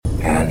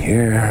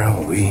Here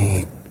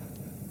we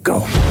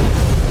go.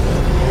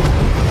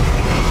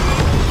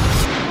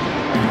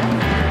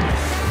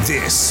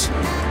 This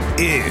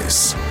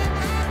is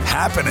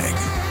Happening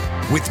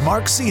with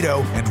Mark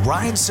Zito and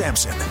Ryan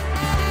Sampson.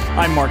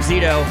 I'm Mark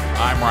Zito.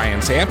 I'm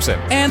Ryan Sampson.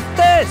 And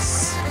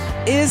this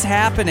is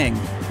Happening.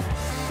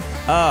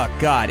 Oh,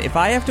 God. If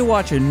I have to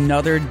watch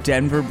another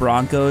Denver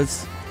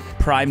Broncos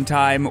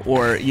primetime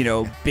or,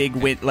 big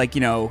win,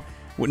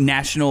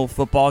 national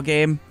football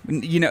game,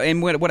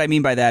 and what I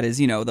mean by that is,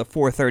 the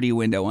 4:30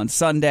 window on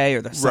Sunday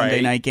or the Sunday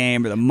night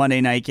game or the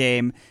Monday night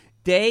game,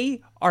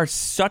 they are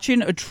such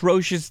an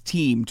atrocious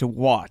team to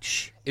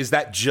watch. Is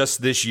that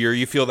just this year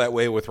you feel that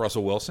way with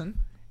Russell Wilson?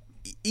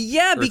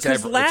 Yeah,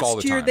 because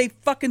last year they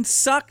fucking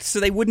sucked, so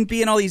they wouldn't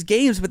be in all these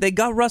games, but they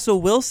got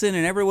Russell Wilson,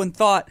 and everyone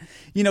thought,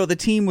 the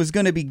team was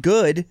going to be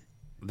good.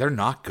 They're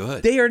not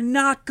good. They are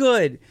not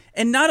good.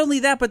 And not only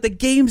that, but the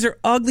games are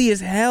ugly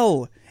as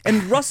hell.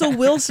 And Russell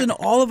Wilson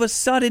all of a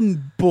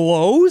sudden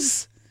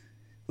blows?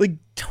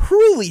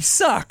 Truly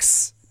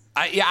sucks.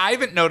 I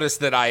haven't noticed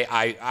that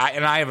I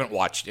haven't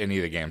watched any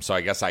of the games, so I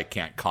guess I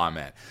can't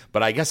comment.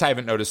 But I guess I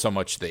haven't noticed so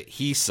much that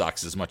he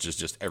sucks as much as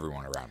just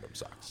everyone around him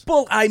sucks.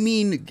 Well, I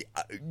mean,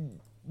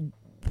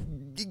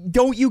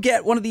 don't you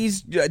get one of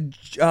these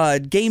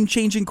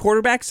game-changing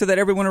quarterbacks so that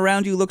everyone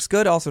around you looks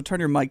good? Also, turn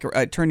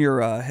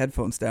your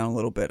headphones down a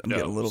little bit. I'm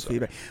getting a little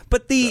feedback.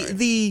 But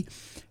they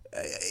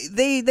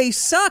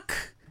suck.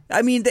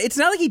 I mean, it's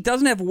not like he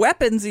doesn't have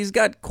weapons. He's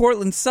got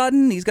Cortland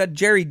Sutton. He's got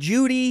Jerry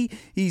Jeudy.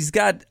 He's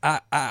got,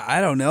 I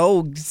don't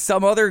know,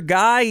 some other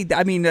guy.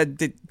 I mean,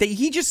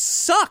 he just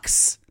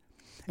sucks.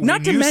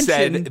 Not to mention...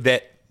 said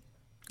that...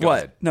 What?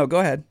 Ahead. No, go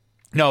ahead.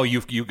 No,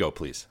 you go,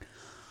 please.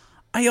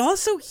 I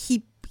also...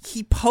 He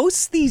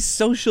posts these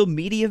social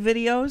media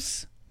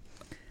videos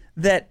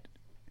that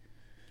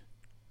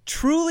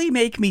truly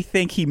make me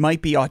think he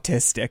might be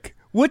autistic,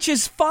 which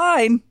is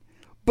fine.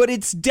 But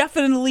it's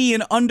definitely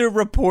an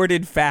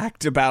underreported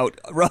fact about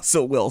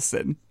Russell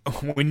Wilson.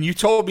 When you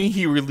told me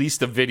he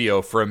released a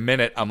video for a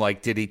minute, I'm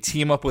like, did he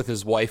team up with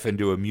his wife and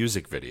do a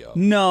music video?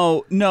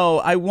 No.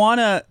 I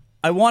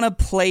wanna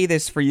play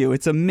this for you.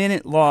 It's a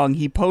minute long.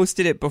 He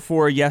posted it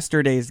before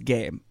yesterday's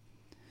game.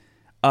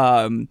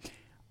 I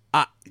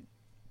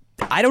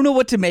don't know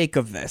what to make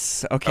of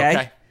this.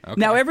 Okay.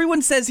 Now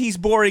everyone says he's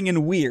boring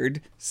and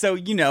weird. So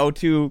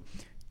to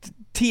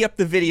tee up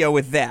the video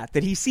with that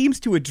he seems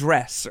to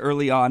address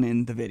early on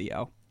in the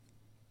video.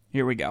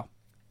 Here we go.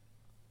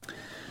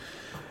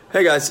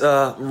 Hey guys,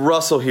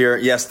 Russell here.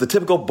 Yes, the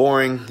typical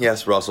boring,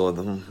 Russell,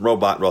 the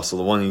robot Russell,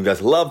 the one you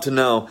guys love to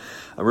know.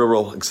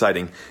 Real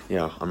exciting.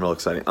 I'm real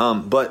exciting.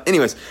 But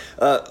anyways,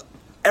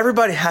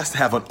 everybody has to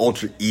have an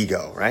alter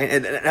ego, right?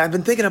 And I've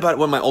been thinking about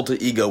what my alter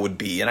ego would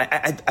be, and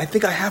I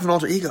think I have an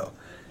alter ego.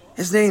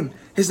 His name's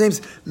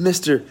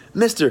Mr.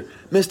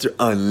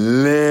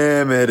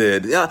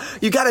 Unlimited.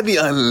 You gotta be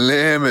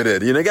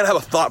unlimited. You gotta have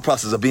a thought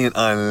process of being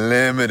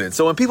unlimited.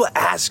 So when people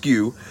ask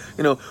you,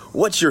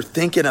 what you're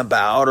thinking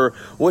about or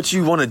what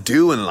you want to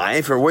do in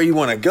life or where you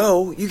want to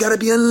go, you gotta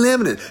be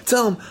unlimited.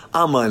 Tell them,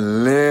 I'm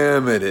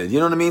unlimited. You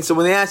know what I mean? So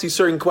when they ask you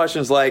certain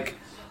questions like,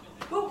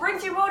 who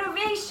brings you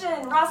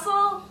motivation,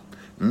 Russell?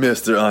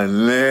 Mr.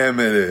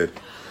 Unlimited.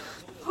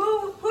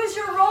 Who's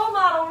your role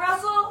model,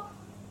 Russell?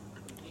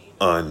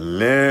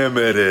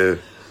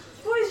 Unlimited.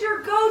 Who's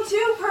your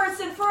go-to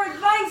person for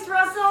advice,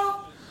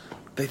 Russell?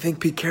 They think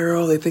Pete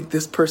Carroll, they think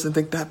this person,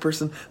 think that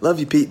person. Love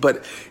you, Pete,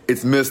 but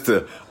it's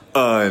Mr.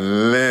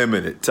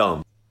 Unlimited. Tell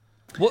him.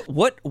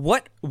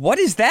 What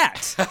is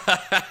that?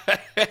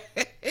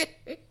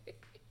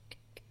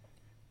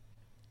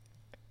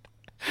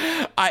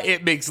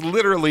 It makes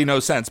literally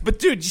no sense. But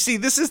dude, you see,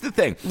 this is the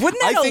thing.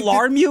 Wouldn't that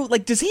alarm you?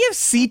 Does he have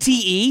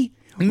CTE?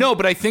 No,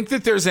 but I think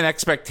that there's an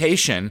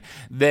expectation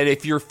that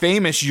if you're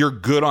famous, you're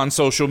good on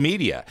social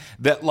media.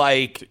 That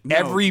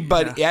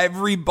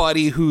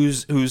everybody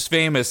who's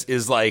famous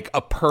is like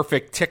a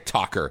perfect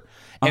TikToker.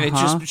 And it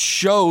just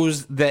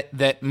shows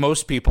that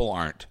most people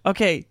aren't.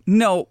 Okay,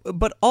 no,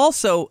 but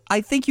also, I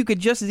think you could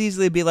just as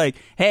easily be like,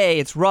 hey,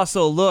 it's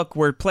Russell, look,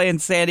 we're playing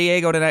San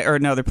Diego tonight. Or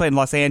no, they're playing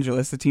Los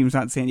Angeles. The team's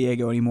not in San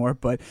Diego anymore.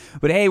 But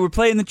hey, we're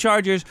playing the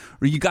Chargers.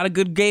 You got a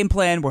good game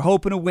plan. We're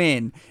hoping to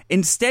win.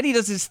 Instead, he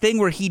does this thing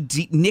where he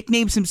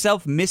nicknames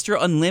himself Mr.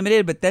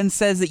 Unlimited, but then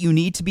says that you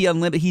need to be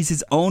unlimited. He's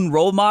his own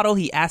role model.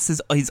 He asks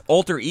his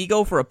alter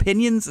ego for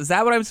opinions. Is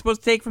that what I'm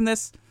supposed to take from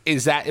this?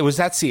 Was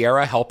that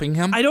Sierra helping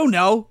him? I don't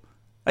know.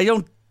 I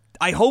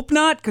hope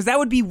not, because that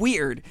would be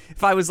weird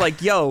if I was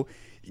like, yo,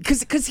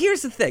 because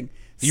here's the thing.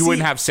 You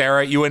wouldn't have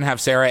Sarah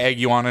egg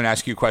you on and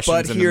ask you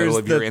questions in the middle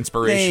of your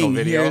inspirational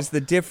video. Here's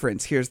the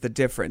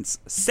difference.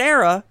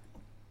 Sarah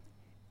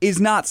is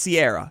not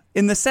Sierra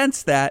in the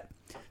sense that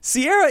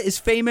Sierra is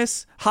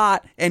famous,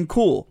 hot, and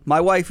cool.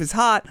 My wife is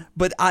hot,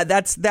 but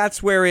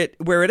that's where it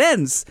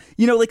ends.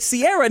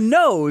 Sierra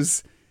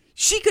knows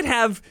she could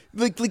have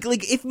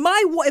if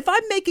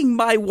I'm making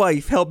my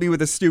wife help me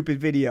with a stupid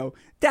video,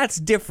 that's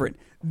different.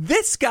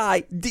 This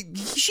guy,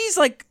 she's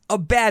like a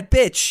bad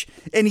bitch,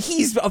 and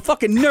he's a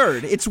fucking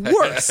nerd. It's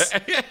worse.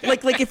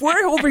 like if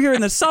we're over here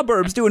in the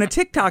suburbs doing a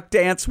TikTok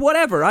dance,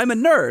 whatever, I'm a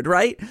nerd,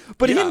 right?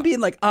 But him being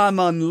like, I'm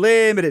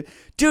unlimited.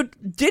 Dude,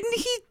 didn't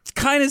he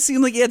kind of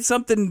seem like he had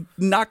something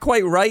not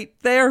quite right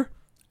there?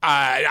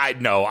 I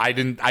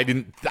didn't.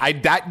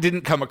 That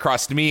didn't come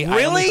across to me.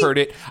 Really? I only heard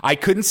it. I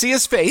couldn't see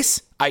his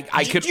face.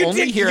 I could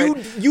only hear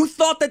it. You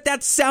thought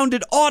that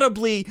sounded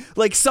audibly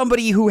like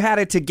somebody who had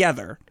it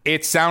together.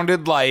 It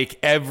sounded like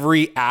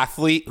every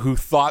athlete who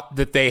thought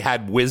that they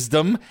had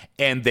wisdom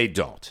and they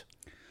don't.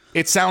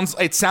 It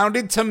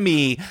sounded to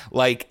me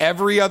like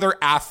every other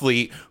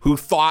athlete who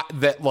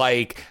thought that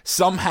like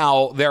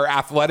somehow their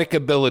athletic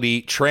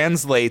ability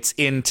translates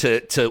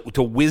into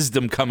to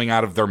wisdom coming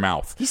out of their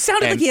mouth. He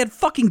sounded like he had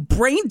fucking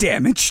brain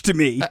damage to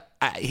me.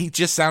 He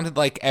just sounded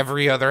like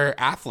every other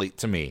athlete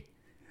to me.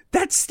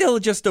 That's still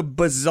just a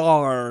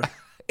bizarre...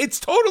 It's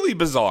totally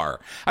bizarre.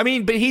 I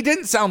mean, but he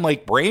didn't sound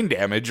like brain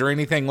damage or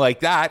anything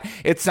like that.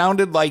 It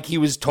sounded like he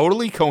was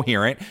totally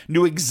coherent,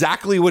 knew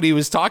exactly what he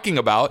was talking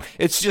about.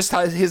 It's just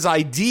how his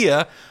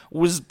idea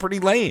was pretty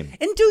lame.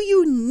 And do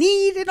you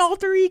need an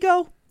alter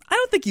ego? I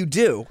don't think you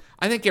do.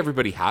 I think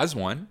everybody has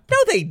one. No,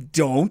 they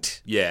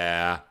don't.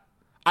 Yeah.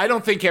 I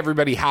don't think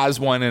everybody has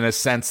one in a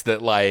sense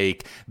that,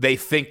 like, they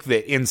think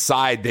that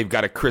inside they've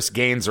got a Chris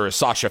Gaines or a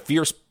Sasha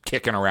Fierce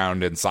kicking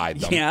around inside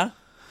them. Yeah.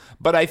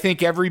 But I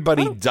think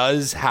everybody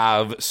does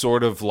have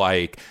sort of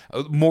like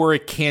more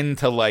akin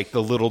to like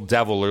the little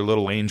devil or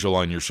little angel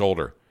on your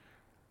shoulder.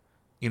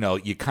 You know,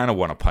 you kind of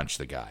want to punch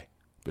the guy,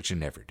 but you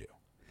never do.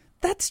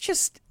 That's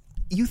just,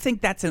 you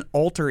think that's an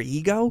alter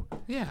ego?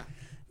 Yeah.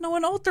 No,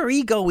 an alter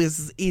ego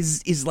is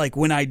like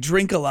when I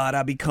drink a lot,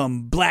 I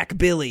become Black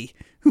Billy,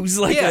 who's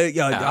like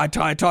I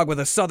talk with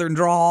a southern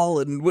drawl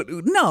and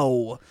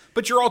no.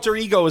 But your alter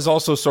ego is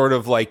also sort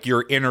of like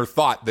your inner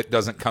thought that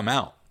doesn't come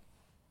out.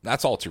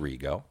 That's alter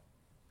ego.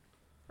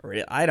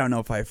 I don't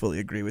know if I fully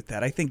agree with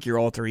that. I think your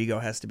alter ego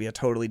has to be a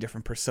totally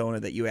different persona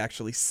that you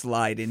actually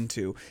slide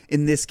into.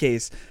 In this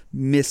case,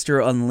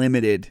 Mr.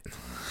 Unlimited.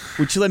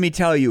 Which, let me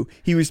tell you,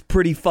 he was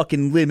pretty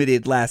fucking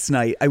limited last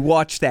night. I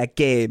watched that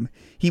game.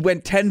 He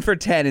went 10 for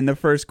 10 in the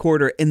first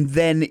quarter and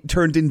then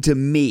turned into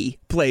me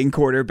playing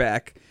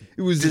quarterback.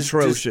 It was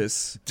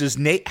atrocious. Does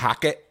Nate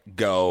Hackett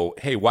go,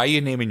 hey, why are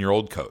you naming your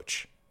old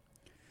coach?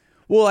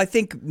 Well, I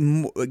think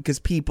because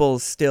people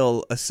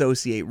still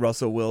associate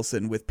Russell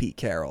Wilson with Pete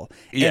Carroll.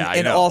 Yeah,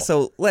 and I know.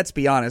 Also, let's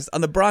be honest, on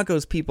the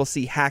Broncos, people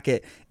see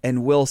Hackett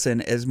and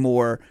Wilson as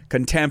more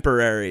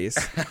contemporaries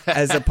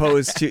as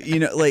opposed to, you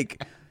know,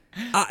 like,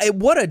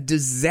 what a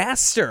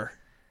disaster.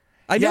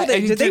 I know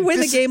did they win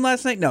the game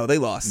last night? No, they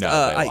lost. No,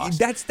 they lost.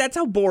 That's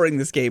how boring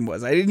this game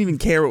was. I didn't even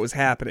care what was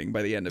happening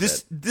by the end of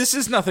it. This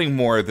is nothing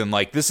more than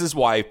like, this is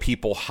why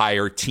people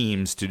hire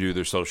teams to do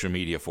their social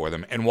media for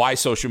them and why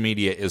social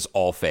media is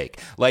all fake.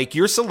 Like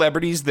your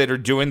celebrities that are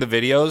doing the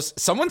videos,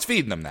 someone's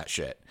feeding them that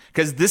shit.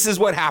 Because this is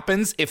what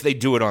happens if they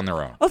do it on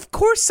their own. Of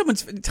course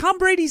Tom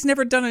Brady's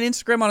never done an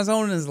Instagram on his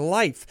own in his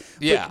life.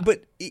 Yeah.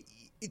 But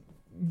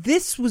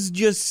this was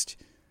just...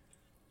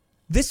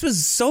 This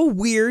was so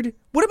weird.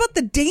 What about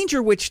the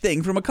Danger Witch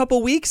thing from a couple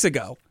weeks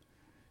ago?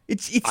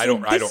 I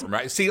don't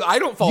remember. See, I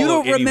don't follow.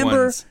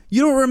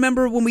 You don't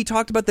remember when we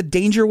talked about the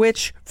Danger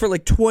Witch for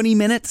like 20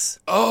 minutes?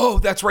 Oh,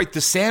 that's right,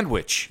 the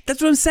sandwich.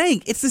 That's what I'm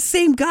saying. It's the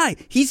same guy.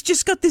 He's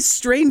just got this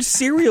strange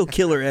serial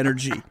killer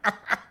energy.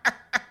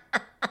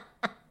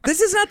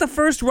 This is not the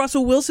first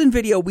Russell Wilson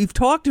video we've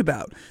talked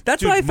about.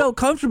 That's why I felt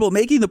comfortable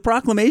making the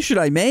proclamation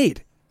I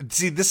made.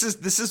 See, this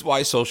is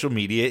why social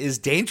media is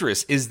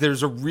dangerous. Is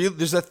there's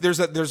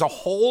a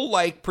whole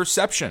like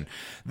perception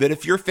that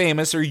if you're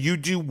famous or you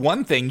do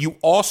one thing, you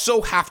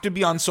also have to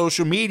be on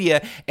social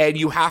media and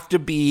you have to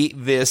be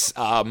this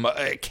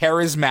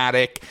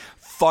charismatic,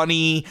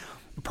 funny,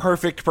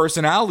 perfect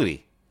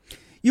personality.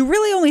 You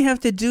really only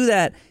have to do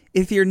that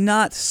if you're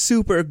not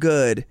super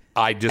good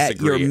I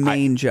disagree. at your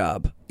main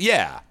job.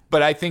 Yeah.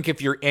 But I think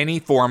if you're any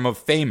form of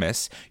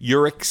famous,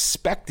 you're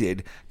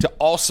expected to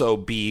also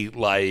be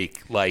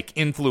like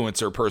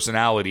influencer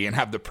personality and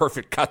have the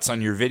perfect cuts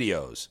on your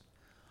videos.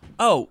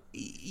 Oh,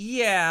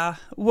 yeah.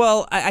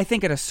 Well, I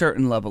think at a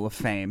certain level of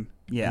fame,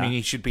 yeah. I mean,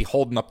 he should be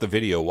holding up the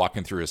video,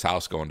 walking through his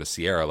house, going to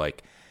Sierra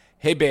like,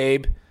 hey,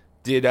 babe,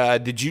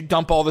 did you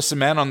dump all the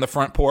cement on the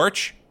front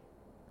porch?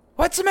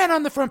 What cement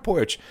on the front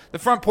porch? The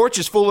front porch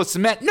is full of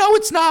cement. No,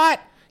 it's not.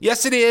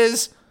 Yes, it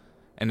is.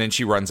 And then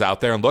she runs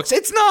out there and looks.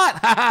 It's not.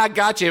 Haha,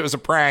 gotcha. It was a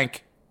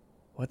prank.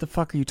 What the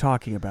fuck are you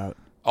talking about?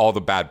 All the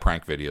bad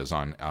prank videos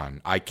on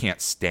I can't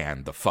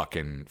stand the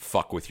fucking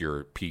fuck with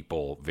your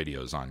people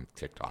videos on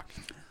TikTok.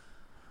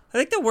 I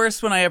think the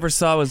worst one I ever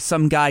saw was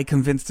some guy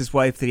convinced his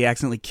wife that he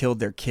accidentally killed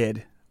their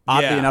kid.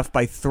 Oddly enough,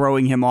 by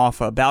throwing him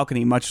off a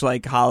balcony, much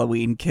like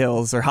Halloween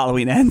Kills or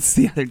Halloween Ends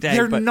the other day.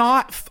 They're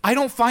not. I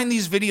don't find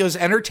these videos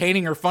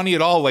entertaining or funny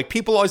at all. Like,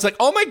 people always like,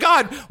 oh my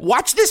God,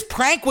 watch this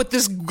prank what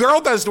this girl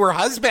does to her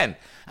husband.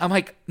 I'm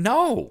like,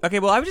 no. Okay,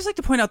 well, I would just like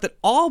to point out that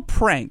all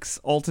pranks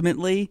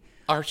ultimately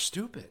are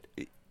stupid.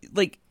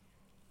 Like,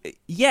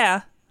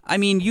 yeah, I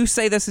mean, you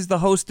say this is the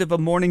host of a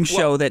morning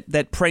show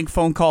that prank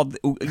phone called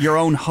your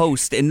own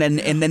host and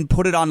then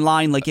put it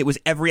online like it was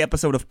every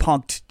episode of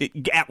Punk'd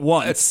at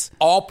once.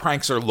 All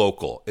pranks are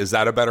local. Is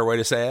that a better way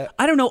to say it?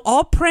 I don't know.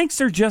 All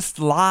pranks are just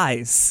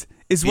lies.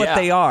 Is what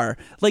they are.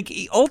 Like,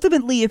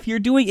 ultimately, if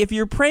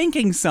you're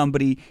pranking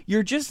somebody,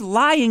 you're just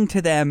lying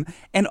to them,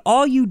 and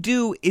all you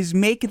do is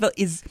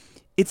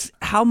it's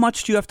how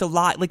much do you have to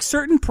lie? Like,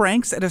 certain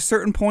pranks at a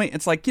certain point,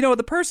 it's like,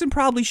 the person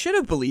probably should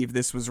have believed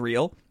this was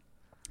real.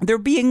 They're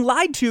being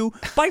lied to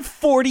by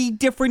 40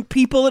 different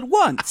people at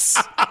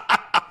once.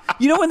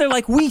 When they're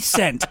like, we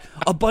sent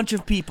a bunch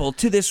of people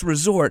to this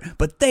resort,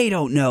 but they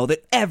don't know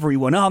that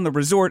everyone on the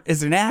resort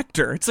is an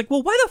actor. It's like,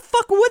 well, why the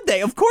fuck would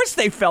they? Of course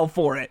they fell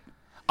for it.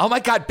 Oh my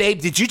God,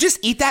 babe, did you just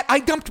eat that? I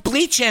dumped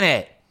bleach in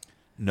it.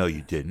 No,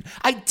 you didn't.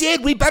 I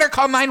did. We better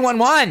call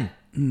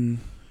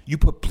 911. You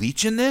put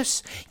bleach in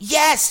this?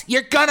 Yes,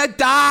 you're gonna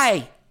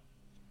die.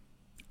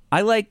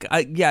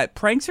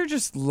 Pranks are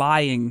just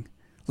lying.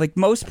 Like,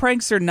 most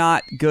pranks are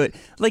not good.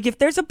 Like, if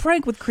there's a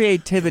prank with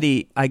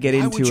creativity, I get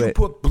into it. Why would you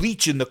put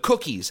bleach in the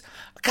cookies?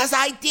 Because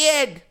I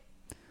did.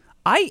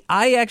 I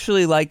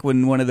actually like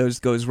when one of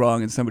those goes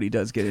wrong and somebody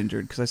does get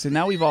injured, because I say,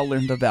 now we've all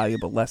learned a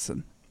valuable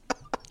lesson.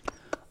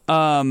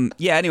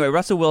 Anyway,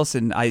 Russell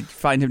Wilson, I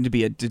find him to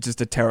be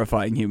just a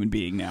terrifying human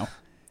being now.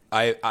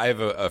 I have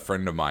a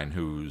friend of mine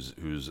who's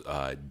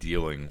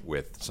dealing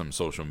with some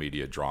social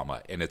media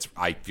drama, and it's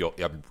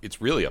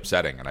really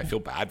upsetting, and I feel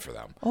bad for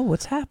them. Oh,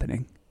 what's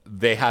happening?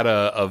 They had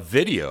a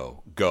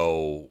video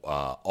go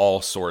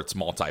all sorts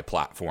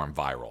multi-platform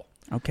viral.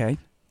 Okay.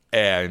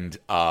 And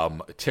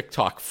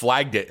TikTok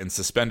flagged it and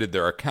suspended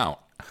their account.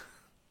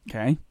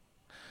 Okay.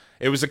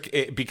 It was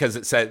because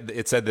it said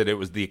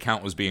that the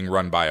account was being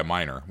run by a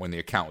minor when the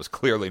account was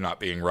clearly not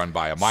being run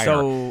by a minor.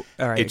 So,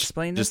 all right,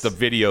 explain this. Just the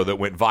video that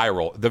went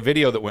viral. The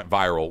video that went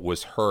viral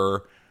was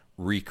her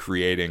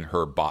recreating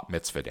her bat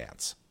mitzvah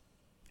dance.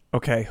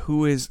 Okay,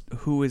 who is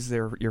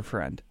your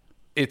friend?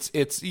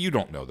 It's you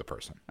don't know the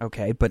person.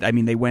 Okay, but I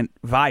mean they went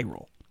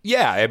viral.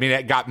 Yeah, I mean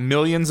it got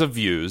millions of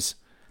views.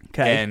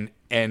 Okay,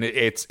 and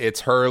it's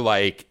her,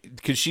 like,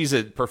 because she's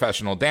a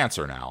professional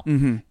dancer now.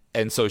 Mm-hmm.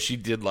 And so she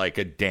did like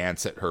a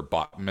dance at her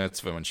bat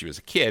mitzvah when she was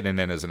a kid. And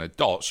then as an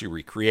adult, she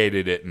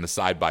recreated it, and the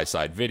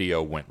side-by-side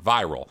video went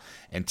viral.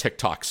 And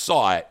TikTok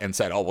saw it and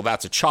said, oh, well,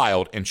 that's a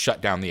child, and shut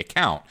down the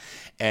account.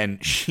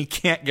 And she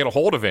can't get a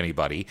hold of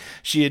anybody.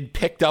 She had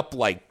picked up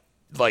like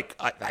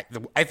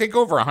I think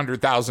over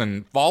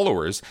 100,000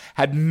 followers,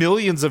 had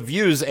millions of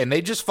views, and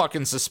they just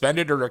fucking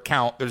suspended her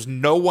account. There's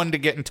no one to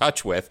get in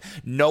touch with.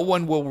 No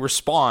one will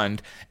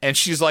respond. And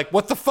she's like,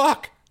 what the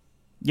fuck?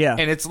 Yeah.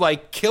 And it's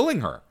like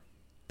killing her.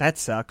 That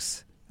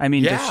sucks. I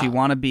mean, does she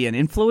want to be an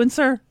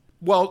influencer?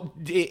 Well,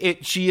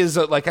 she is,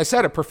 like I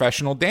said, a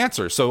professional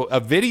dancer. So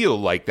a video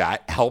like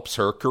that helps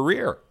her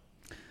career.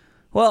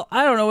 Well,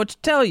 I don't know what to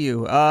tell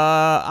you.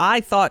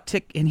 I thought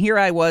and here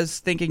I was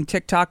thinking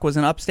TikTok was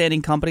an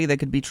upstanding company that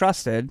could be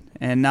trusted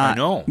and not,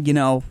 I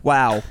know.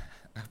 Wow.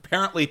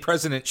 Apparently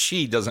President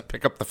Xi doesn't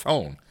pick up the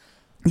phone.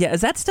 Yeah,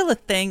 is that still a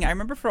thing? I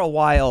remember for a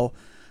while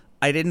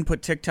I didn't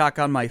put TikTok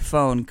on my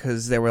phone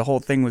because the whole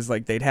thing was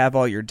like they'd have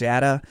all your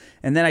data.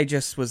 And then I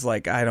just was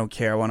like, I don't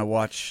care. I want to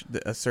watch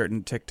a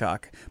certain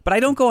TikTok. But I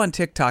don't go on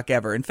TikTok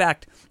ever. In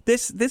fact,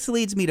 this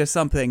leads me to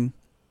something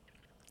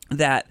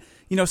that,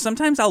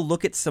 sometimes I'll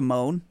look at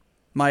Simone.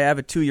 I have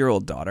a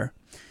 2-year-old daughter.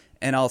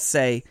 And I'll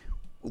say,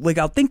 like,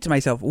 I'll think to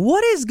myself,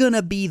 what is going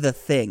to be the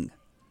thing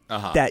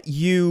that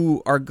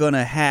you are going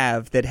to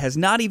have that has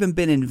not even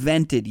been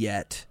invented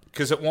yet?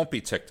 Because it won't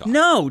be TikTok.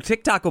 No,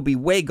 TikTok will be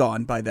way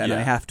gone by then,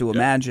 I have to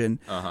imagine.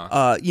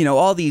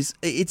 All these,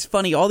 it's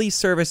funny, all these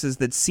services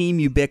that seem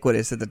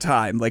ubiquitous at the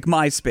time, like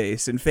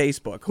MySpace and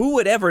Facebook, who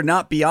would ever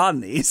not be on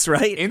these,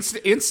 right?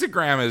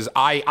 Instagram is,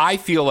 I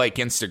feel like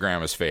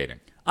Instagram is fading.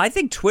 I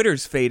think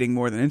Twitter's fading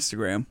more than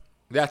Instagram.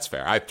 That's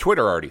fair.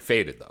 Twitter already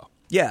faded, though.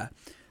 Yeah.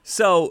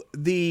 So,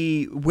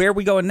 where are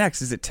we going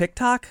next? Is it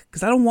TikTok?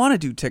 Because I don't want to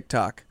do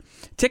TikTok.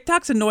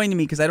 TikTok's annoying to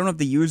me because I don't have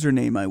the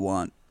username I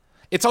want.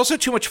 It's also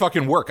too much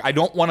fucking work. I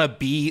don't want to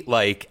be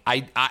like,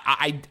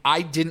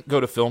 I didn't go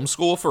to film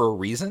school for a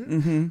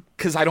reason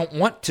because I don't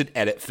want to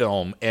edit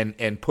film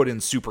and put in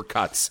super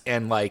cuts,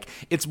 and like,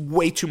 it's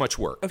way too much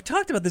work. I've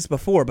talked about this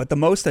before, but the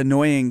most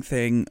annoying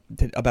thing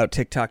about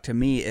TikTok to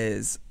me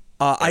is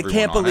I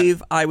can't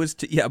believe I was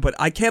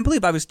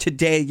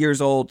today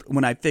years old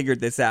when I figured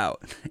this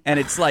out. And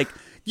it's like,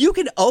 you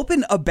can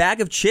open a bag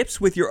of chips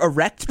with your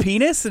erect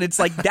penis, and it's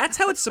like, that's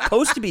how it's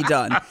supposed to be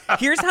done.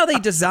 Here's how they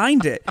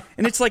designed it.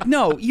 And it's like,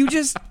 no, you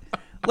just,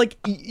 like,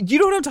 you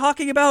know what I'm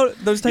talking about?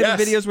 Those type of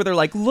videos where they're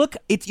like, look,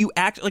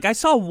 like, I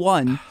saw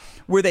one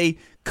where they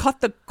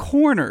cut the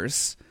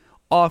corners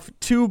off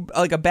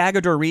a bag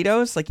of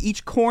Doritos, like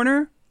each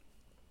corner,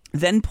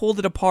 then pulled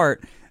it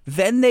apart.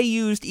 Then they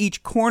used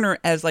each corner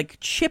as like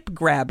chip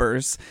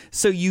grabbers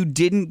so you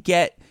didn't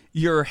get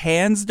your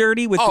hands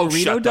dirty with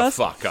Dorito dust.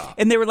 Shut the fuck up.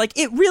 And they were like,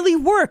 it really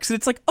works. And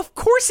it's like, of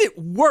course it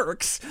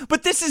works,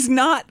 but this is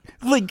not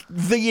like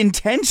the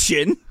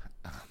intention.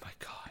 Oh my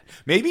God.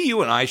 Maybe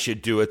you and I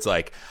should do it's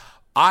like,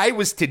 I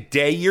was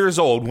today years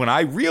old when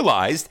I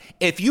realized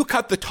if you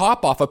cut the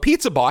top off a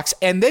pizza box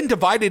and then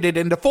divided it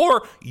into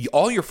 4,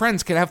 all your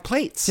friends can have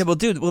plates. Yeah, well,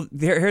 dude,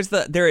 there is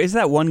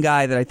that one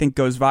guy that I think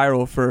goes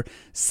viral for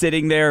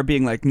sitting there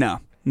being like,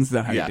 no, that's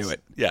not how you do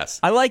it. Yes.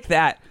 I like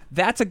that.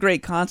 That's a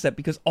great concept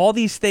because all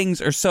these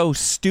things are so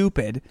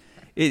stupid.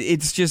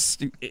 It's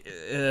just...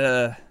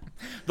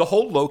 The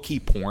whole low-key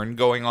porn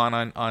going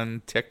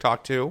on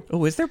TikTok, too.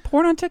 Oh, is there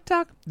porn on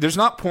TikTok? There's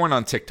not porn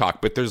on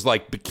TikTok, but there's,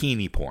 like,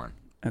 bikini porn.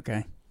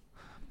 Okay.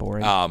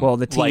 Boring. Well,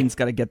 the teens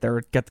got to get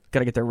their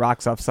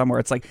rocks off somewhere.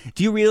 It's like,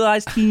 do you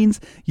realize,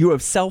 teens, you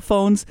have cell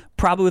phones,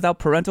 probably without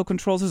parental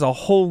controls? There's a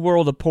whole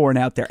world of porn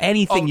out there.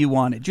 Anything you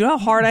wanted. Do you know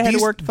how hard I had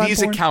to work to find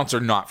These porn? accounts are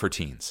not for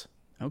teens.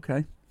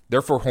 Okay.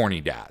 They're for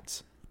horny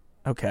dads.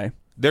 Okay.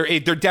 They're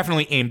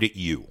definitely aimed at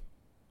you.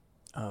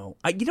 Oh,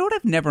 you know what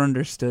I've never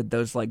understood?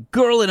 Those like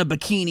girl in a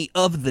bikini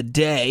of the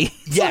day.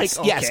 Yes,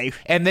 like, yes. okay.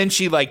 And then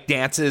she like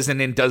dances and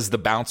then does the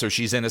bounce, or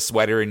she's in a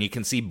sweater and you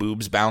can see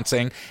boobs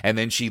bouncing, and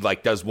then she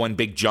like does one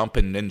big jump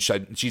and then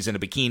she's in a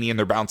bikini and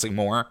they're bouncing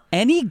more.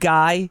 Any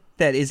guy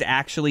that is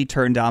actually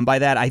turned on by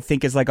that, I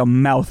think, is like a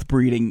mouth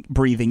breathing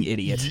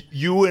idiot.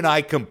 You and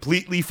I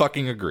completely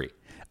fucking agree.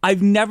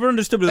 I've never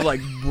understood it.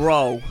 Like,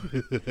 bro,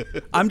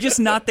 I'm just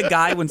not the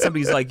guy when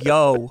somebody's like,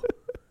 yo,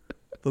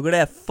 look at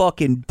that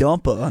fucking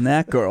dumper on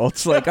that girl.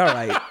 It's like, all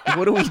right,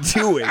 what are we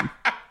doing?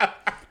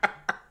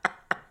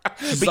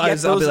 But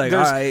yes, I'll be like, all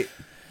right.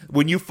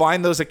 When you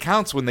find those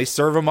accounts, when they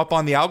serve them up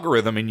on the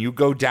algorithm and you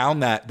go down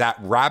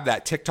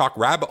that TikTok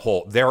rabbit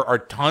hole, there are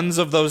tons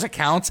of those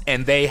accounts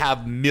and they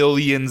have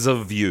millions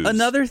of views.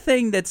 Another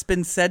thing that's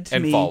been said to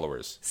me,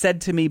 followers.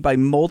 Said to me by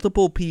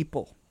multiple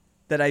people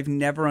that I've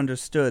never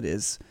understood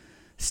is,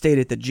 stayed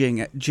at the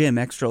gym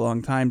extra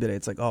long time today.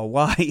 It's like, oh,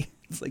 why?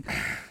 It's like,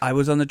 I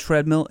was on the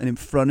treadmill, and in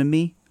front of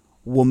me,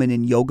 woman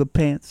in yoga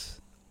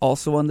pants,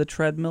 also on the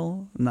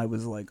treadmill, and I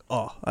was like,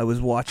 oh, I was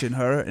watching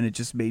her, and it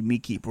just made me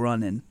keep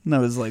running. And I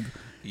was like,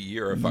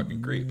 you're a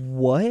fucking creep.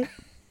 What?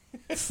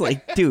 It's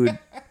like, dude,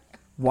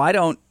 why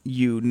don't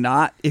you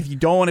not, if you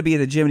don't want to be at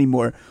the gym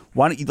anymore,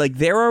 why don't you, like,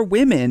 there are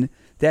women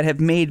that have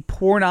made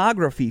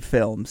pornography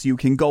films you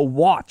can go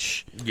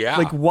watch. Yeah.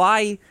 Like,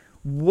 why...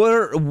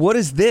 What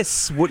is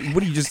this? What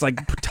are you just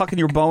like tucking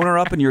your boner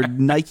up in your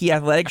Nike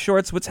athletic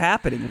shorts? What's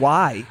happening?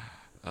 Why?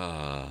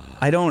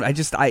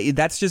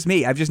 That's just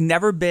me. I've just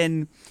never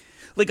been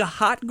like, a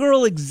hot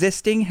girl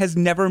existing has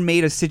never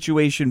made a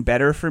situation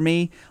better for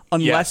me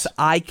unless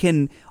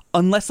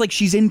unless like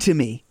she's into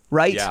me,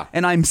 right? Yeah.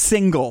 And I'm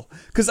single.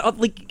 Because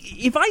like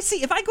if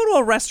I go to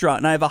a restaurant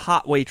and I have a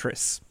hot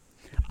waitress,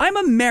 I'm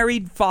a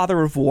married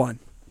father of one.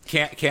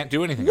 Can't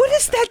do anything. What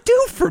does that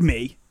do for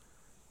me?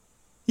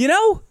 You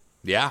know?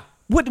 Yeah.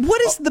 What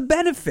is the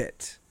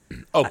benefit?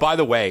 Oh, by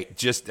the way,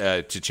 just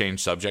to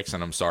change subjects,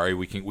 and I'm sorry,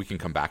 we can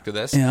come back to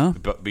this. Yeah.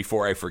 But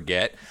before I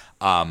forget,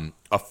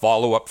 a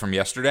follow up from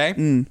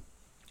yesterday.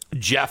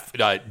 Jeff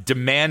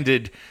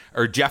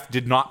Jeff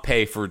did not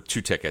pay for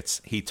 2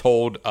 tickets. He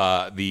told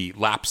the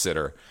lap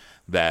sitter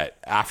that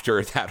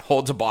after that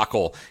whole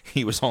debacle,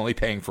 he was only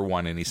paying for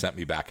 1, and he sent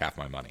me back half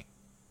my money.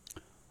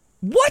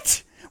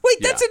 What? Wait,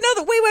 that's Yeah.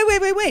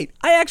 another. Wait.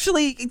 I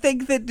actually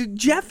think that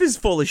Jeff is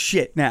full of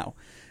shit now.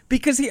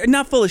 Because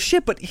not full of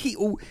shit, but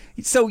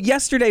so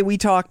yesterday we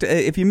talked,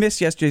 if you missed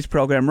yesterday's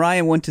program,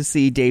 Ryan went to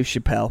see Dave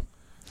Chappelle.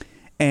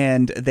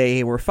 And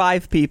they were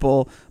 5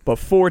 people, but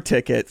 4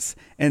 tickets.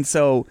 And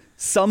so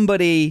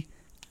somebody...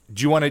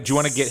 Do you want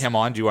to get him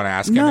on? Do you want to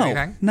ask him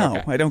anything? No,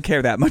 Okay. I don't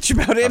care that much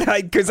about it.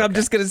 Because I'm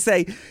just going to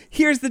say,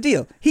 here's the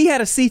deal. He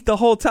had a seat the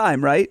whole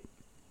time, right?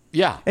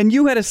 Yeah. And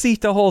you had a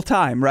seat the whole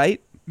time,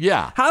 right?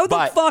 Yeah. How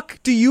the fuck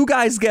do you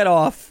guys get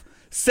off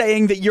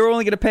saying that you're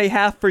only going to pay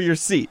half for your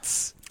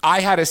seats?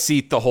 I had a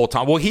seat the whole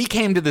time. Well, he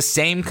came to the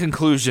same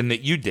conclusion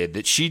that you did,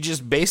 that she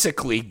just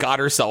basically got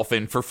herself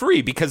in for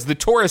free because the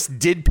tourist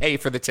did pay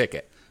for the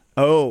ticket.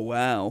 Oh,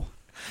 wow.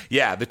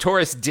 Yeah, the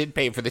tourist did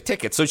pay for the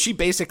ticket. So she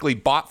basically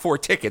bought 4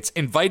 tickets,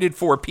 invited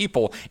 4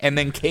 people, and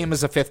then came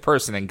as a 5th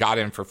person and got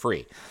in for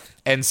free.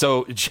 And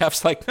so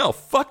Jeff's like, no,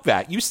 fuck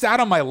that. You sat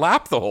on my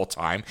lap the whole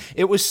time.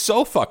 It was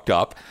so fucked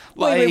up.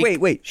 Like,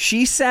 Wait.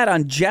 She sat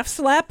on Jeff's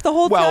lap the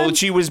whole time? Well,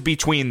 she was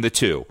between the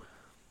two.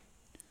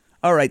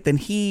 All right, then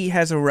he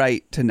has a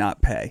right to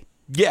not pay.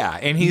 Yeah,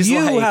 and he's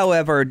you, like...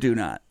 however, do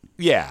not.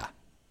 Yeah.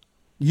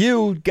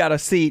 You got a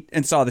seat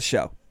and saw the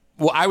show.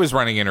 Well, I was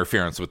running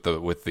interference with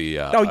the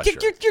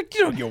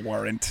you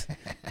weren't.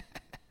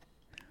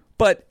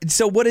 But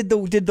so what did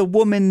the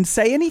woman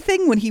say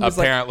anything when he was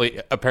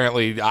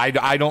apparently I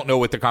don't know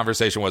what the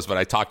conversation was, but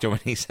I talked to him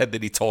and he said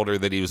that he told her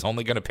that he was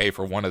only going to pay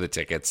for 1 of the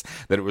tickets,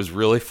 that it was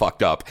really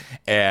fucked up,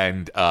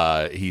 and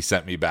he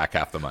sent me back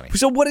half the money.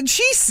 So what did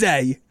she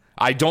say?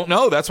 I don't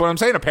know. That's what I'm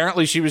saying.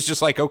 Apparently she was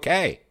just like,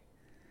 okay.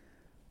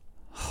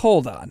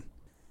 Hold on.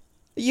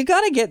 You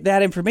got to get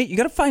that information. You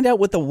got to find out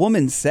what the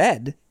woman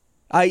said.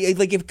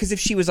 Because if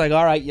she was like,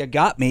 all right, you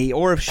got me,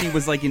 or if she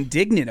was like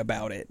indignant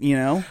about it, you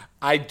know?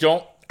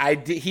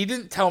 He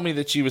didn't tell me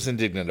that she was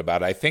indignant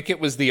about it. I think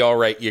it was the all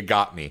right, you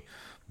got me.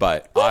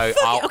 But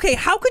okay,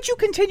 how could you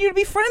continue to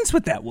be friends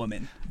with that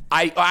woman?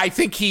 I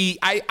think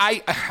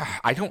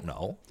I don't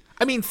know.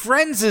 I mean,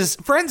 friends is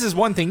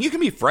one thing. You can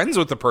be friends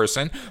with the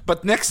person,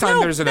 but next time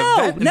there's an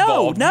event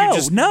involved,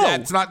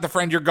 that's not the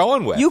friend you're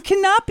going with. You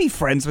cannot be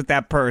friends with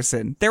that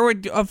person. They're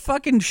a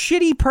fucking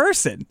shitty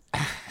person.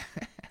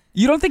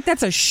 You don't think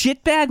that's a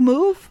shitbag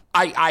move?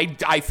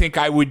 I think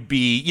I would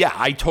be, yeah,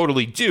 I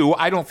totally do.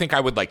 I don't think I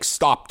would like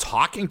stop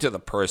talking to the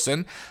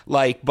person,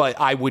 but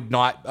I would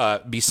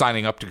not be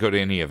signing up to go to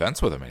any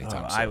events with them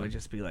anytime soon. I would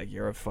just be like,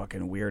 you're a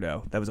fucking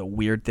weirdo. That was a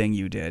weird thing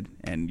you did,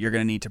 and you're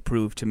gonna need to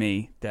prove to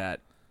me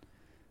that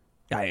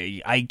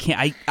I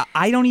can't.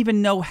 I don't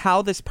even know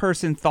how this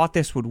person thought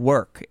this would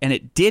work, and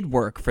it did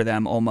work for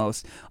them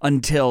almost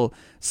until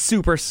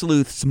Super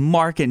Sleuths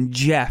Mark and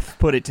Jeff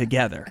put it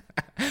together.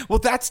 Well,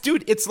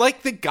 dude, it's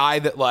like the guy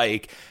that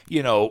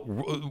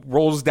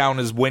rolls down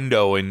his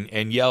window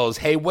and yells,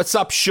 "Hey, what's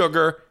up,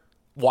 sugar?"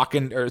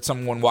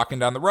 Someone walking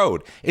down the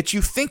road.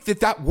 You think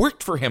that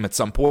worked for him at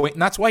some point,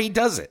 and that's why he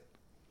does it.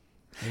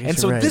 And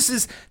so right.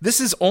 This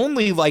is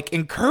only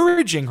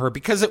encouraging her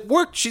because it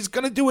worked. She's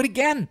gonna do it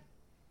again.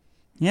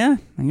 Yeah,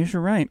 I guess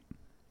you're right.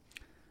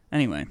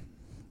 Anyway,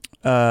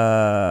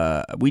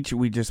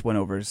 we just went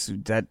over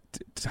that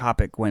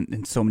topic went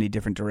in so many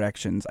different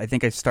directions. I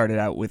think I started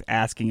out with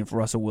asking if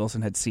Russell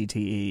Wilson had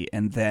CTE,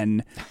 and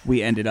then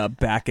we ended up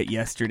back at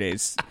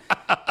yesterday's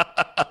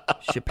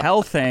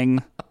Chappelle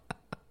thing.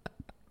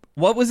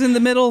 What was in the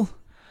middle?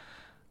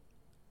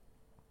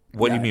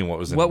 What do you mean? What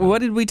was in the middle?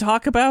 What did we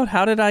talk about?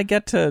 How did I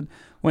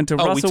went to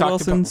Russell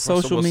Wilson's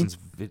social media?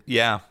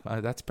 Yeah,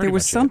 that's pretty. There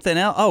was something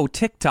else. Oh,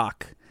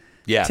 TikTok.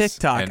 Yes,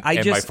 TikTok.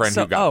 And my friend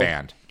who got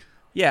banned.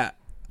 Yeah,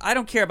 I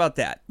don't care about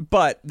that,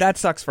 but that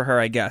sucks for her,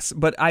 I guess.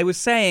 But I was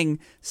saying,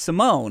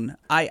 Simone,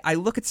 I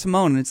look at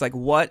Simone and it's like,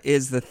 what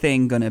is the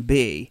thing going to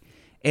be?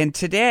 And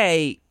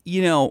today,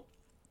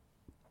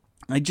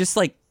 I just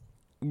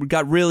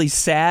got really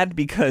sad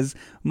because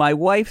my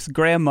wife's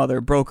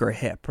grandmother broke her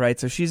hip, right?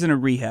 So she's in a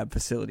rehab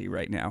facility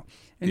right now.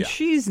 And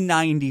she's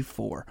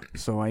 94.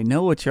 So I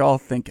know what y'all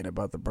thinking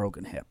about the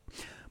broken hip.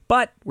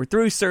 But we're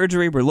through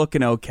surgery. We're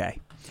looking okay.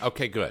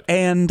 Okay, good.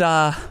 And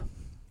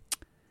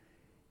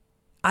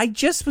I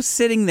just was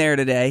sitting there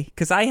today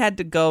because I had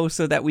to go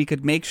so that we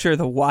could make sure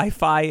the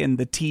Wi-Fi and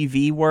the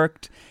TV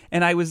worked.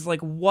 And I was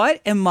like,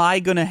 what am I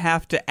going to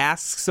have to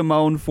ask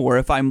Simone for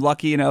if I'm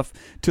lucky enough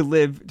to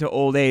live to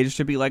old age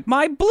to be like,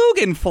 my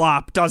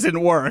Blugenflop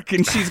doesn't work.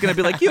 And she's going to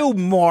be like, you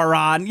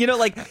moron.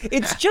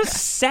 It's just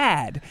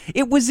sad.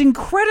 It was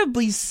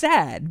incredibly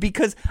sad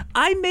because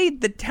I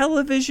made the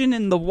television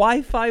and the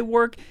Wi-Fi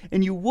work,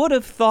 and you would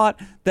have thought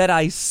that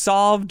I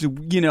solved,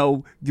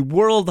 the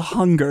world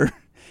hunger.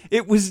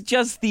 It was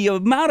just the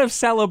amount of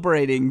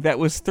celebrating that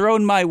was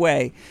thrown my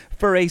way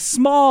for a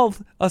small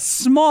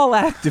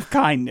act of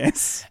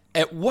kindness.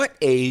 At what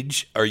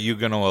age are you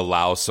going to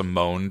allow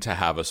Simone to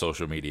have a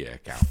social media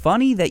account?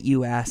 Funny that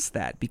you asked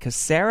that because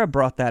Sarah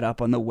brought that up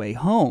on the way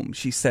home.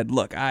 She said,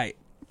 look,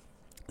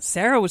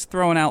 Sarah was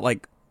throwing out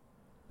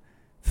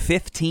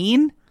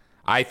 15.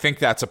 I think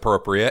that's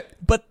appropriate.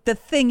 But the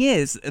thing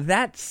is,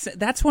 that's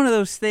one of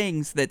those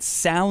things that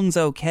sounds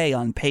okay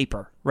on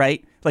paper,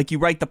 right? You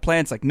write the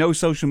plans no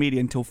social media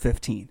until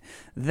 15.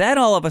 Then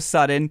all of a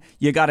sudden,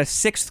 you got a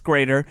 6th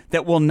grader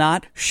that will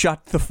not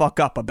shut the fuck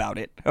up about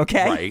it,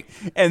 okay? Right.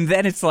 And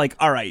then it's all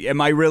right,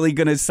 am I really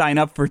going to sign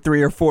up for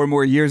 3 or 4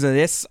 more years of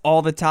this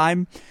all the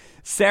time?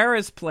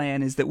 Sarah's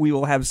plan is that we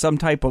will have some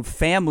type of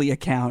family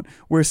account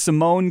where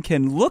Simone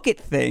can look at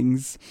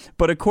things,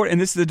 but and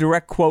this is a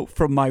direct quote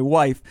from my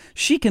wife,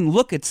 she can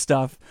look at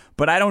stuff,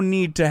 but I don't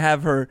need to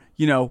have her,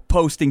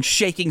 posting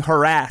shaking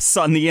her ass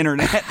on the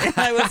internet. And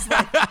I was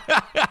like...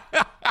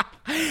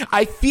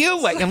 I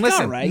feel and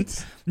listen,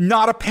 right.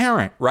 Not a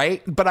parent,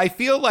 right? But I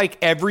feel like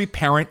every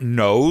parent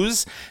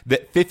knows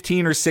that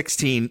 15 or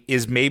 16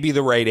 is maybe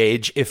the right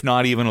age, if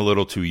not even a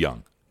little too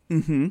young.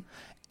 Mm-hmm.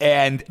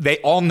 And they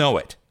all know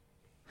it.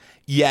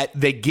 Yet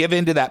they give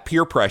into that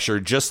peer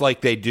pressure just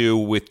like they do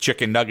with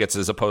chicken nuggets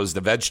as opposed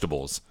to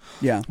vegetables.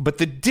 Yeah. But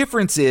the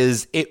difference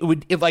is,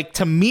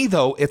 to me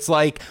though, it's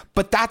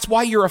but that's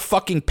why you're a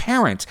fucking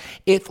parent.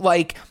 It's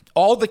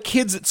all the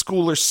kids at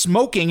school are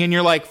smoking and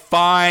you're like,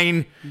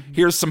 fine,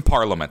 here's some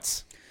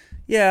parliaments.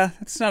 Yeah,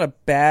 that's not a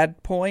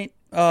bad point.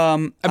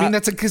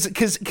 That's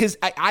because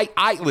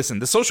I listen,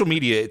 the social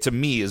media to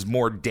me is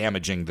more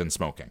damaging than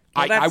smoking.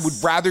 Well, I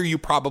would rather you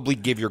probably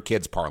give your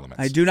kids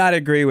parliaments. I do not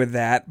agree with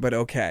that, but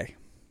okay.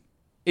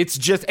 It's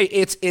just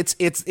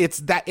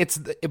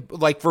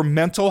for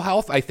mental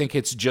health, I think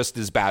it's just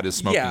as bad as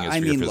smoking is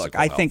for your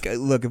physical health.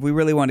 Look, if we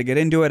really want to get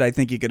into it, I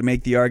think you could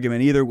make the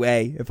argument either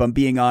way, if I'm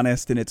being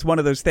honest. And it's one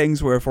of those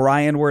things where if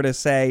Ryan were to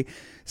say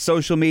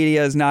social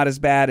media is not as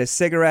bad as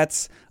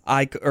cigarettes,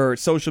 or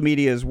social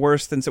media is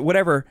worse than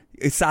whatever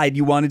side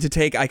you wanted to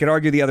take, I could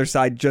argue the other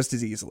side just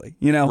as easily,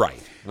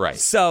 Right.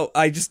 So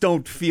I just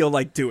don't feel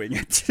like doing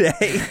it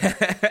today.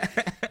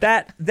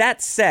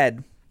 That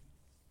said,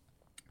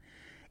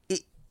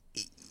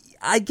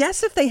 I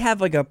guess if they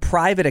have a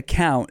private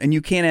account and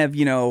you can't have,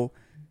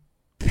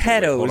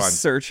 pedos Hold on.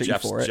 searching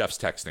for it. Jeff's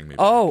texting me.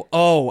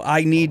 Oh,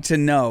 I need to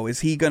know. Is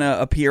he going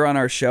to appear on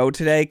our show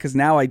today? Because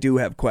now I do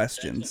have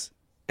questions.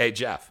 Hey,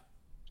 Jeff.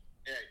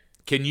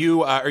 Can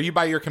you, are you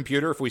by your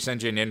computer? If we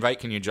send you an invite,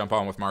 can you jump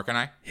on with Mark and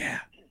I? Yeah.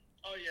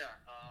 Oh, yeah.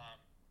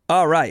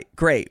 All right,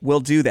 great. We'll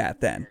do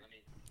that then.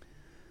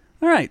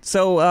 All right,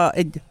 so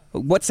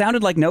what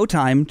sounded like no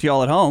time to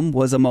y'all at home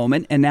was a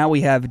moment, and now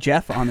we have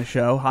Jeff on the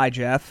show. Hi,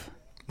 Jeff.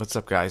 What's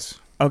up, guys?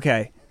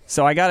 Okay,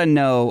 so I got to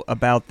know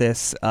about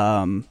this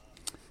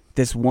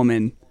this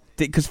woman.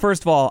 Because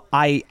first of all,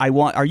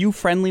 are you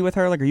friendly with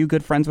her? Like, are you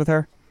good friends with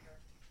her?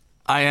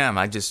 I am.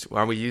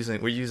 We're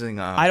using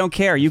I don't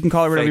care. You can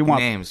call her whatever you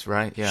want. Names,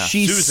 right? Yeah.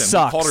 She Susan.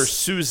 sucks. We called her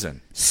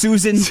Susan.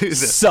 Susan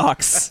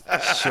sucks.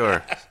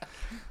 Sure.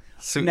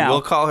 Now-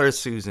 we'll call her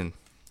Susan.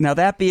 Now,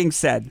 that being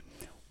said,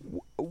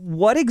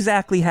 what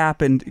exactly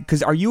happened?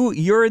 Because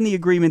you're in the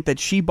agreement that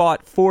she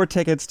bought 4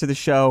 tickets to the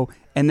show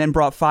and then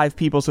brought 5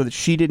 people so that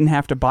she didn't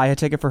have to buy a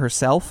ticket for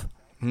herself?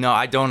 No,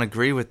 I don't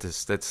agree with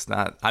this. That's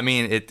not. I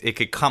mean, it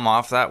could come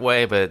off that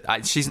way,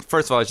 but she's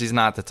first of all, she's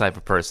not the type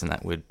of person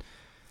that would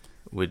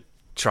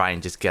try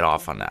and just get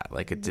off on that.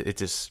 Like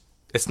it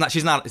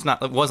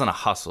wasn't a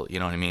hustle. You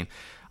know what I mean?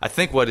 I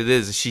think what it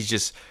is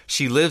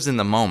she lives in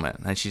the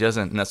moment and she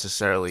doesn't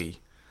necessarily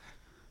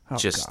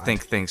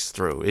think things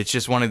through. It's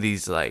just one of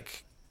these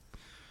like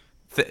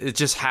it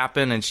just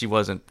happened and she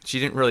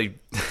didn't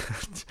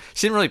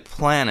really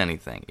plan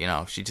anything. You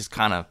know, she just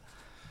kind of.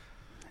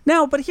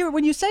 No, but here,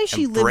 when you say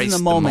she lives in the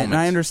moment, and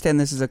I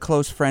understand this is a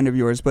close friend of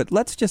yours, but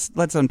let's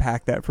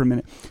unpack that for a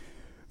minute.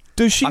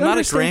 Does she? I'm not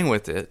agreeing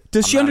with it.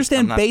 Does she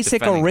understand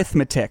basic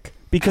arithmetic?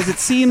 Because it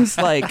seems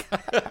like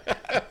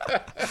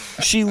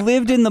she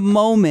lived in the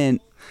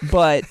moment,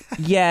 but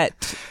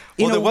yet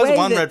there was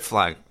one red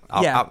flag.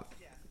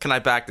 Can I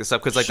back this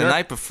up? Because Sure. the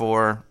night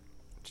before,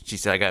 she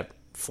said I got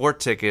 4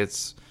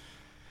 tickets,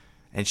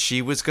 and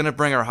she was going to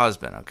bring her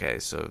husband. Okay,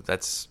 so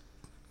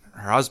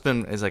her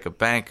husband is like a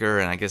banker,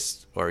 and I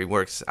guess, or he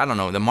works. I don't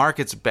know. The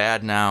market's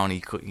bad now, and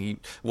he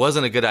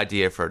wasn't a good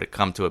idea for her to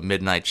come to a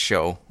midnight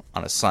show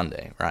on a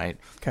Sunday, right?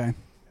 Okay.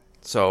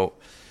 So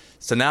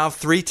now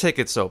 3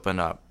 tickets open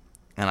up,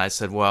 and I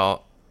said,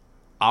 well,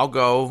 I'll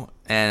go,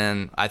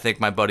 and I think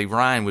my buddy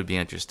Ryan would be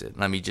interested.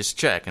 Let me just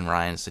check. And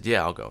Ryan said,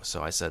 yeah, I'll go.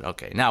 So I said,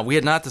 okay. Now, we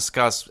had not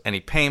discussed any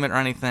payment or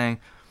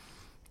anything,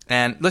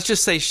 and let's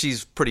just say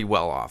she's pretty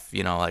well off.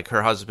 You know, like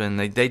her husband,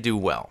 they do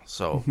well.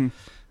 So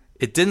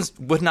it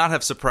would not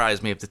have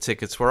surprised me if the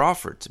tickets were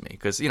offered to me.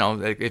 Because, you know,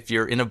 if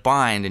you're in a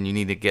bind and you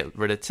need to get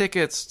rid of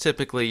tickets,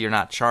 typically you're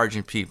not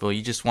charging people.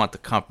 You just want the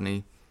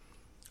company,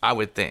 I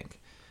would think.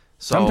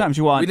 So sometimes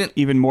you want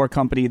even more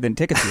company than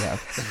tickets you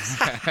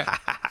have.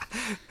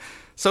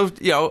 So,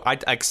 you know, I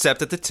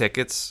accepted the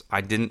tickets.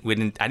 I didn't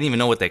even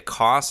know what they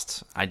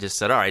cost. I just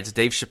said, all right, it's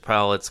Dave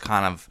Chappelle. It's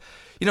kind of,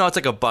 you know, it's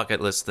like a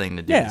bucket list thing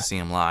to do to see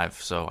him live.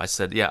 So I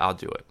said, yeah, I'll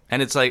do it.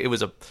 And it's like, it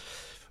was a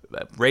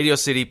Radio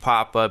City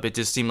pop-up. It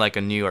just seemed like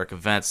a New York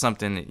event,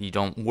 something that you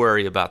don't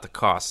worry about the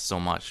cost so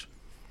much.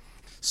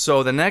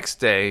 So the next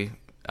day,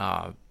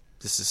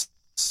 this is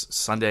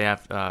Sunday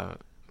after,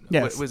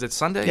 yes. Was it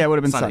Sunday? Yeah, it would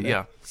have been Sunday.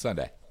 Yeah.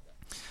 Sunday.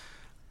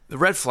 The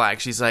red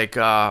flag, she's like,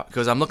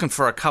 because I'm looking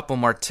for a couple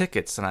more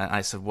tickets. And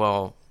I said,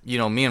 well, you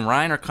know, me and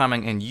Ryan are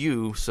coming and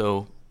you,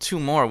 so 2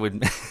 more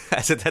would, I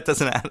said, that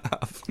doesn't add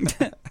up.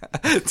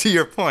 To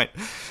your point.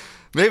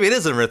 Maybe it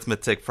is an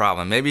arithmetic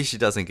problem. Maybe she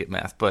doesn't get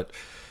math. But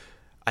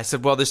I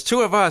said, well, there's 2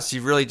 of us.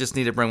 You really just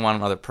need to bring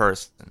one other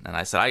person. And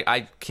I said,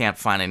 I can't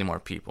find any more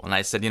people. And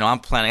I said, you know, I'm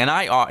planning.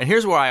 And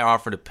here's where I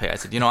offer to pay. I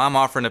said, you know, I'm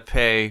offering to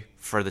pay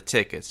for the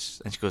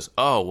tickets. And she goes,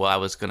 oh, well, I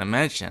was going to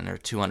mention they're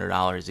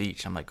 $200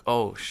 each. I'm like,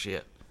 oh,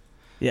 shit.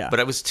 Yeah.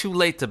 But it was too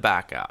late to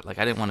back out. Like,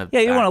 I didn't want to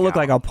Yeah, you want to look out.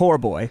 like a poor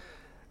boy.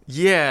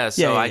 Yeah,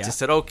 so I yeah. just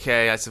said,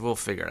 okay. I said, we'll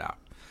figure it out.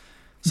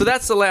 So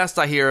that's the last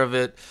I hear of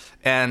it.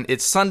 And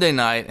it's Sunday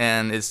night,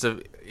 and it's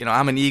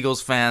I'm an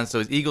Eagles fan, so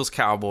it's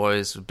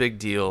Eagles-Cowboys, a big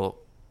deal.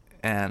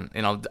 And,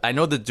 you know, I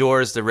know the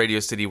doors to Radio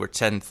City were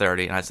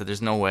 10:30, and I said,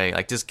 there's no way.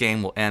 Like, this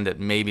game will end at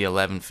maybe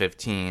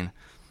 11:15.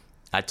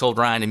 I told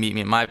Ryan to meet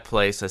me at my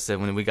place. I said,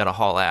 when we got to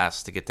haul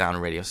ass to get down to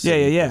Radio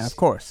City. Yeah, of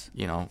course.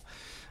 You know,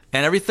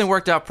 and everything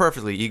worked out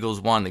perfectly. Eagles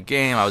won the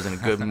game. I was in a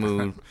good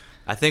mood.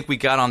 I think we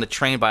got on the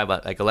train by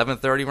about like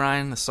 11:30,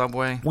 Ryan, the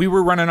subway. We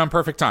were running on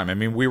perfect time. I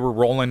mean, we were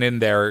rolling in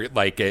there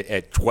like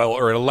at 12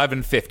 or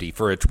 11:50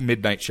 for a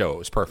midnight show. It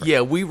was perfect.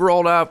 Yeah, we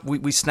rolled up.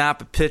 We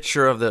snapped a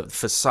picture of the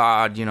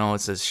facade. You know, it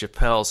says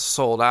Chappelle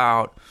sold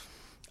out.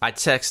 I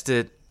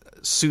texted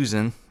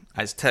Susan.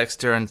 I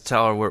text her and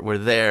tell her we're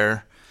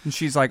there. And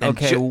she's like, And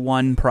okay,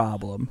 one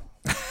problem.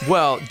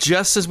 Well,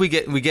 just as we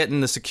get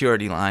in the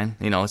security line,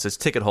 you know, it says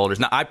ticket holders.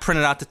 Now, I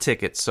printed out the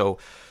tickets, so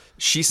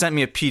she sent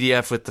me a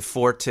PDF with the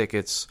 4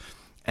 tickets,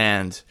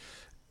 and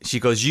she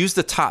goes, use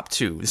the top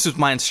 2. This was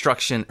my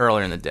instruction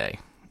earlier in the day.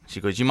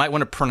 She goes, you might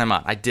want to print them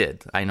out. I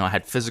did. I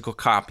had physical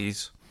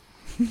copies,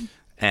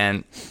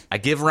 and I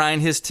give Ryan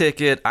his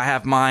ticket. I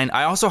have mine.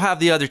 I also have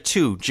the other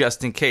 2,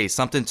 just in case.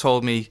 Something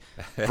told me,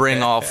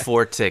 bring all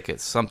 4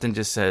 tickets. Something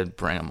just said,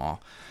 bring them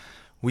all.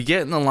 We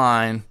get in the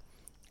line.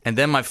 And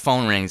then my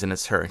phone rings and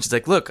it's her. And she's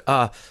like, "Look,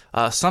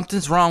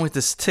 something's wrong with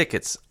this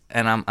tickets."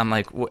 And I'm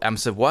like, I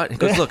said, "What?" He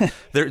goes, "Look,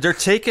 they're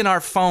taking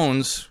our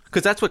phones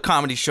because that's what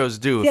comedy shows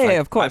do." Yeah,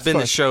 of course. I've been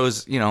to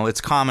shows,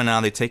 it's common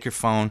now. They take your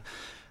phone.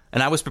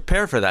 And I was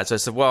prepared for that. So I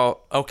said,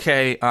 "Well,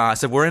 okay." I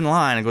said, "We're in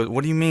line." I go,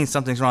 "What do you mean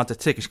something's wrong with the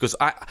ticket?" She goes,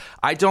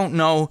 I don't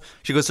know.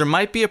 She goes, "There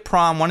might be a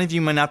problem. One of you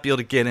might not be able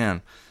to get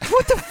in."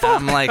 What the fuck?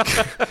 I'm like,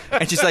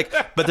 and she's like,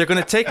 "But they're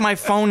going to take my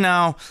phone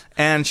now."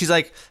 And she's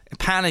like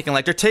panicking,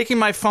 like, "They're taking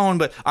my phone,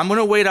 but I'm going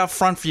to wait out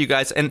front for you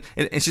guys." And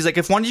she's like,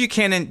 "If one of you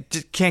can't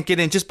get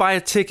in, just buy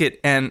a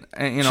ticket and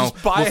we'll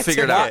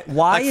figure it out."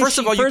 Why? Like, first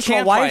of all,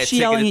 why is she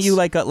yelling at you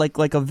like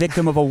a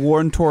victim of a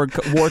war-torn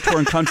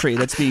country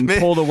that's being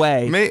pulled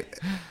away?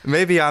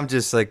 Maybe I'm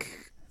just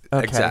like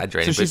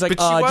exaggerating. So she's like,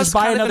 but she was just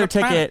buy kind of another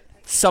ticket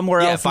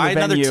somewhere else. Buy in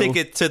the another venue.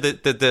 ticket to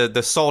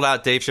the sold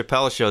out Dave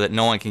Chappelle show that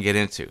no one can get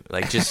into.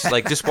 Like just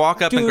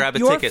walk up Dude, and grab a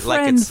your ticket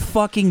friend like it's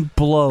fucking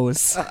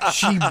blows.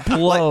 She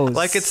blows.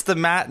 like it's the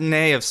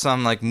matinee of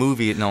some like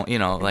movie.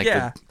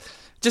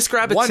 Just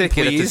grab a One,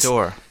 ticket please. at the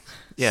door.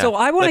 Yeah. So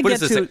I want to what get is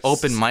this, to like,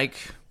 open mic.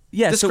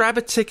 Yeah, just so- grab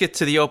a ticket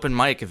to the open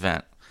mic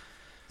event.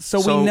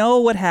 So So- we know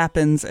what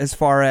happens as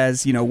far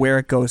as, where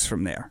it goes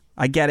from there.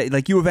 I get it.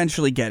 Like, you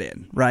eventually get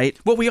in, right?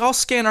 Well, we all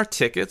scan our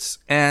tickets,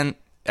 and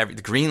the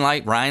green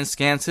light, Ryan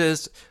scans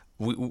his.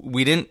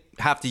 We didn't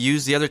have to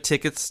use the other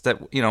tickets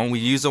that, we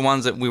used the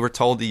ones that we were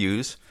told to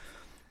use.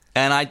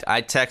 And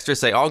I text her,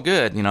 say, all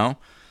good,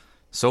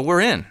 So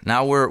we're in.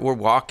 Now we're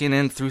walking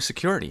in through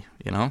security,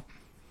 And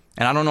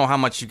I don't know how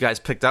much you guys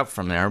picked up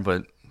from there,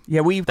 but...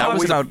 Yeah, we've That talked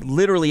was about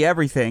literally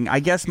everything.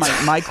 I guess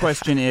my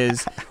question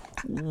is,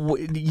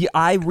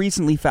 I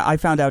recently I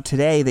found out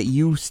today that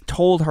you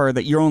told her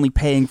that you're only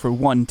paying for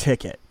one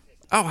ticket.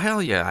 Oh,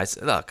 hell yeah. I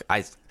said, look,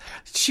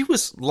 she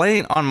was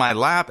laying on my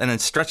lap and then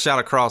stretched out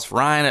across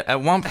Ryan.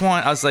 At one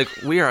point, I was like,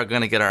 we are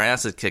going to get our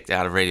asses kicked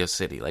out of Radio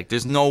City. Like,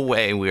 there's no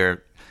way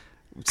we're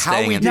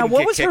staying in. Now, Didn't what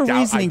get was her kicked out,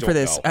 reasoning I for don't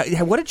this?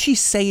 know. What did she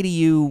say to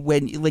you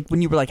when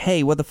you were like,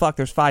 "Hey, what the fuck?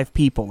 There's 5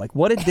 people." Like,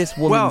 what did this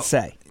woman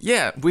say?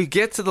 Yeah, we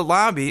get to the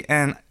lobby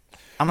and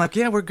I'm like,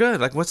 yeah, we're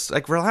good. Like,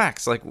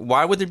 relax. Like,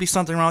 why would there be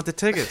something wrong with the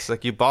tickets?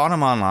 Like, you bought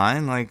them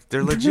online. Like,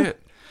 they're legit.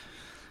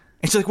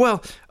 And she's like,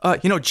 well,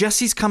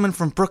 Jesse's coming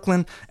from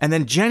Brooklyn, and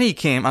then Jenny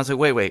came. I was like,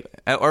 wait.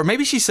 Or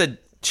maybe she said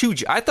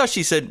I thought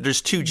she said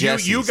there's 2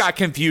 Jessies. You got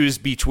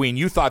confused between,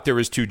 you thought there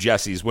was 2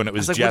 Jessies when it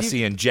was like,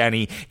 Jesse and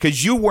Jenny,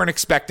 because you weren't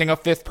expecting a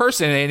 5th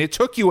person, and it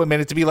took you a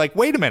minute to be like,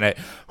 wait a minute,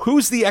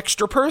 who's the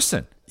extra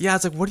person? Yeah, I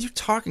was like, what are you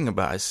talking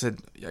about? I said,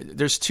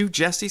 there's 2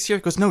 Jessies here?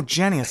 He goes, no,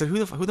 Jenny. I said,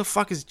 who the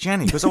fuck is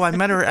Jenny? He goes, oh, I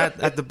met her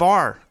at the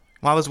bar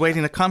while I was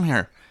waiting to come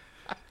here.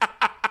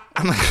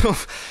 I'm like,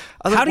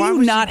 how do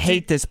you not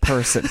hate this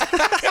person?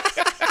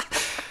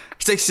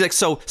 She's like,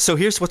 so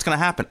here's what's going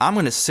to happen. I'm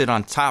going to sit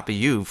on top of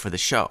you for the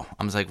show.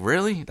 I was like,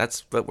 really?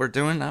 That's what we're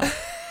doing now?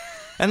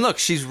 And look,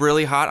 she's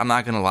really hot. I'm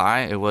not going to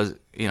lie. It was,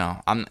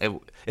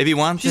 if you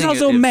want, She's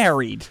also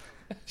married.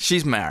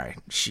 She's married.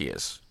 She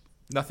is.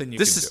 Nothing you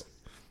This can is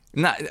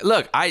do. not.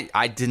 Look,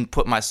 I didn't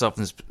put myself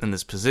in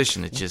this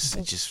position. It just.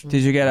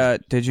 Did you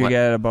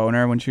get a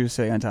boner when she was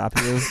sitting on top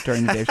of you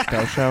during the Dave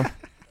Chappelle show?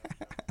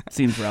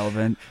 Seems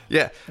relevant.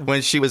 Yeah,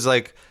 when she was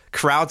like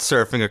crowd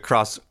surfing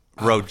across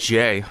row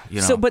J.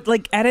 So, but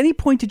like, at any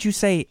point did you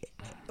say,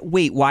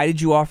 "Wait, why did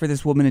you offer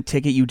this woman a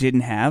ticket you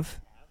didn't have?"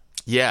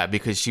 Yeah,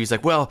 because she was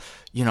like, well,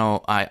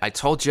 I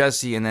told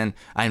Jesse, and then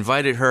I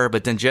invited her,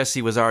 but then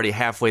Jesse was already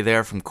halfway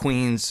there from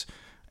Queens,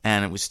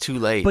 and it was too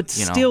late. But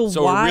still,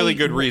 So why? a really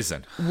good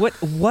reason. What?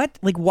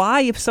 Like,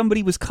 why, if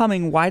somebody was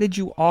coming, why did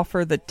you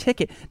offer the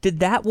ticket?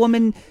 Did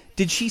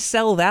she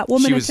sell that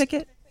woman a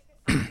ticket?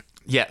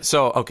 Yeah,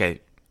 so,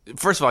 okay.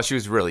 First of all, she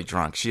was really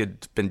drunk. She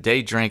had been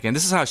day drinking.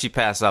 This is how she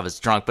passed off as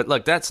drunk. But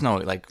look, that's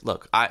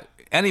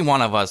any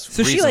one of us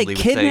So she reasonably like would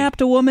kidnapped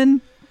a woman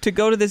to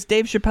go to this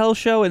Dave Chappelle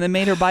show and then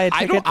made her buy a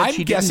ticket that I'm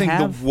she guessing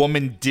didn't have? the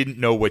woman didn't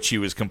know what she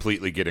was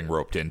completely getting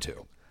roped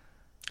into.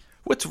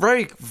 What's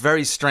very,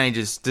 very strange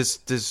is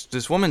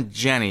this woman,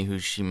 Jenny, who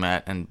she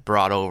met and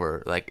brought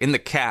over, like, in the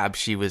cab,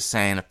 she was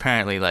saying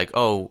apparently, like,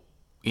 oh,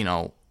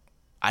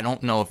 I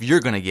don't know if you're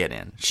going to get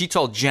in. She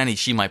told Jenny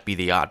she might be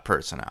the odd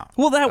person out.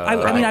 Well,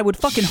 I mean, I would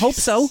fucking hope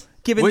so,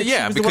 given that she was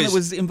the one that because-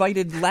 was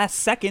invited last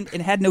second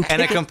and had no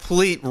ticket. And a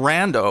complete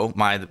rando,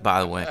 by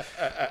the way.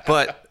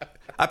 But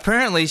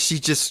apparently she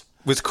just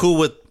was cool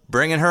with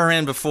bringing her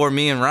in before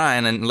me and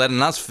Ryan and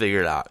letting us figure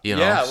it out,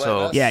 Yeah,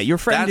 So Yeah, your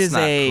friend that's is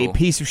not a cool.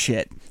 piece of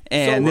shit.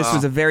 And this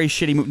was a very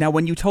shitty move. Now,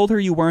 when you told her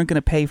you weren't going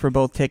to pay for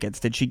both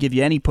tickets, did she give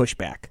you any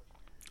pushback?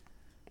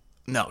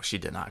 No, she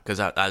did not. Because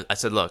I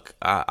said, look,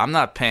 I'm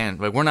not paying.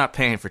 Like, we're not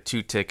paying for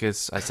 2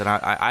 tickets. I said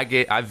I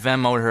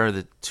Venmo'd her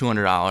the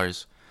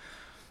 $200,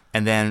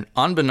 and then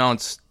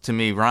unbeknownst to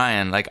me,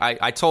 Ryan, like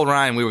I told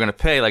Ryan we were gonna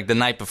pay like the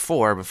night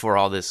before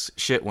all this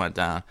shit went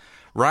down.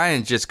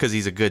 Ryan, just because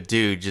he's a good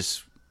dude,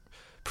 just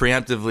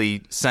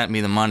preemptively sent me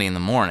the money in the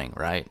morning,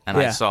 right? And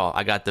Yeah.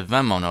 I got the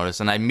Venmo notice,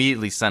 and I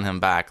immediately sent him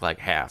back like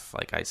half.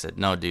 Like I said,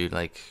 no, dude,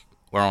 like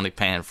we're only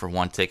paying for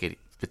 1 ticket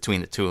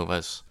between the 2 of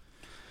us.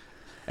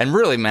 And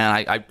really,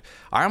 man,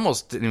 I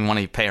almost didn't want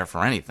to pay her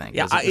for anything.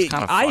 Yeah, It was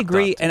kind of I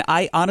agree, up. and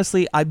I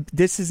honestly,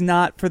 this is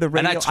not for the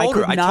radio. And I told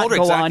her- could I not told her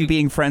go exactly- on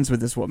being friends with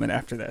this woman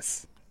after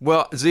this.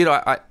 Well,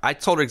 Zito, I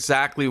told her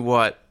exactly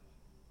what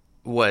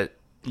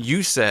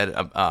you said.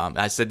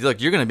 I said,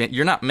 look,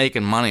 you're not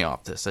making money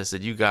off this. I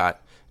said, you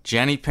got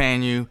Jenny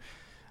paying you,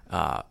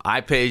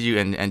 I paid you,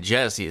 and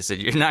Jesse. I said,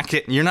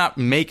 you're not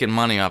making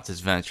money off this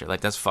venture.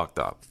 Like, that's fucked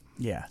up.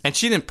 Yeah. And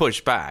she didn't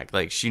push back.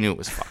 Like, she knew it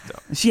was fucked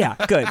up. Yeah,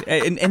 good.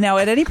 And now,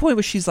 at any point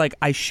was she's like,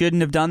 I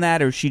shouldn't have done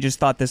that, or she just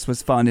thought this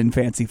was fun and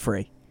fancy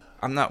free?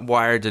 I'm not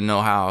wired to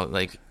know how,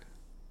 like...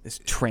 This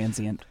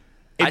transient.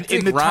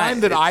 In the time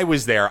that I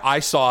was there, I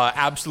saw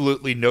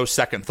absolutely no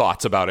second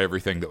thoughts about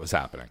everything that was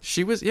happening.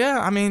 She was, yeah,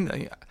 I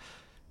mean...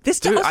 This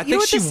Dude, does, I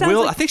think she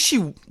will. I think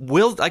she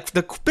will. Like,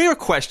 the bigger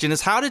question is,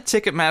 how did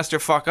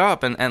Ticketmaster fuck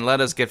up and let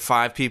us get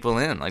 5 people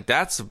in? Like,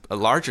 that's a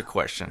larger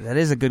question. That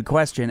is a good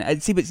question.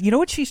 See, but you know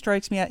what she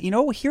strikes me at?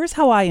 Here's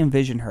how I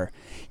envision her.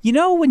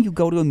 When you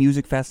go to a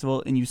music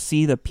festival and you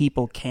see the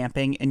people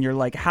camping and you're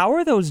like, how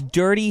are those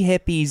dirty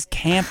hippies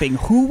camping?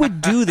 Who would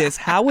do this?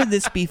 How would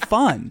this be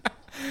fun?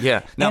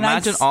 Yeah. Now And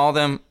imagine all of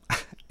them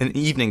in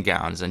evening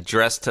gowns and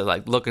dressed to,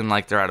 like, looking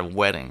like they're at a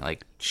wedding.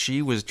 Like,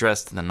 she was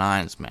dressed to the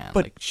nines, man.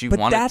 But, like, she but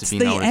wanted that's to be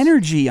the noticed.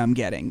 energy I'm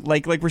getting.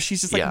 Like where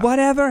she's just like, Yeah.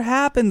 whatever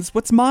happens,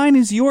 what's mine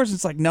is yours.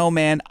 It's like, no,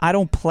 man, I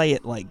don't play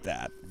it like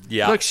that.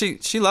 Yeah. Look, she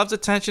loves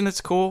attention.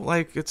 It's cool.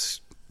 Like, it's,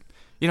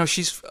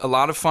 she's a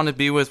lot of fun to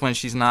be with when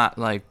she's not,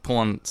 like,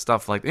 pulling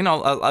stuff like,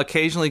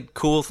 occasionally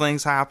cool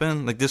things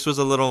happen. Like, this was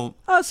a little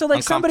Oh, so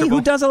like somebody who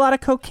uncomfortable. does a lot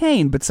of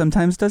cocaine, but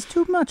sometimes does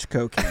too much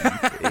cocaine.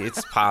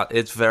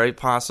 It's very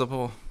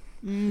possible.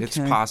 It's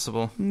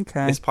possible.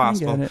 Okay, It's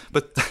possible. I get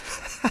it.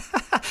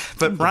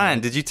 But Brian,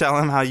 did you tell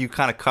him how you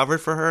kind of covered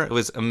for her? It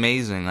was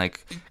amazing.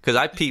 Like, because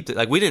I peeped it.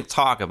 Like, we didn't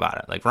talk about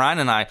it. Like, Ryan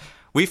and I,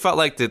 we felt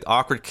like the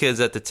awkward kids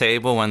at the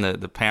table when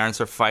the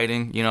parents are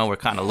fighting. We're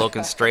kind of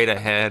looking straight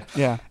ahead.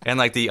 Yeah. And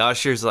like the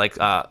ushers, like,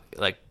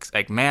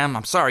 ma'am,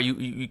 I'm sorry,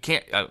 you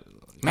can't. I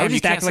Maybe was you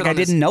just can't acting sit like I on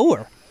this. didn't know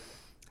her.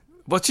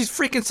 But she's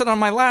freaking sitting on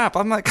my lap.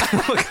 I'm like,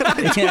 what can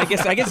I do? Yeah,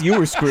 I guess you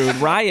were screwed.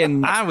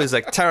 Ryan. I was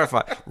like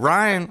terrified.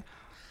 Ryan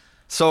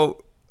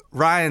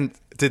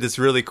did this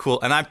really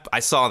cool, and I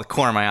saw the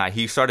corner of my eye.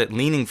 He started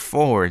leaning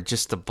forward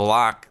just to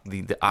block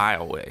the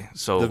aisle way.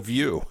 So The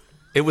view.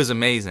 it was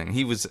amazing.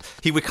 He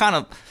would kind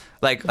of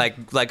like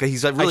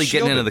he's like really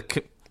getting into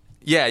the.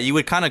 Yeah, you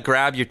would kind of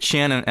grab your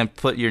chin and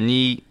put your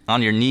knee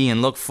on your knee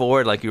and look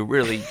forward like you're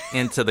really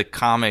into the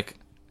comic.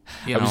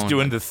 I was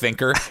doing the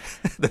thinker.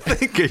 the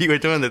thinker. You were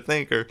doing the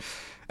thinker,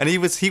 and he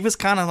was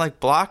kind of like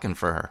blocking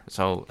for her.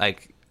 So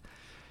like,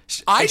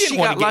 I and didn't she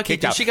want got to get lucky.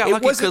 kicked out. She got It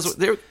lucky wasn't-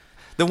 because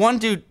the one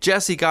dude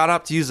Jesse got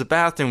up to use the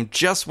bathroom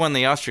just when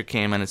the usher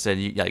came in and said,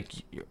 "You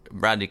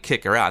ready to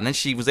kick her out," and then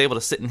she was able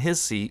to sit in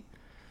his seat.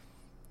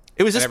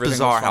 It was just everything was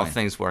bizarre how fine.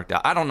 things worked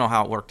out. I don't know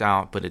how it worked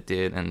out, but it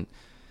did, and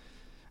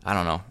I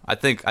don't know. I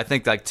think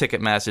like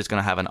Ticketmaster is going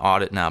to have an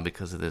audit now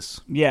because of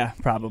this. Yeah,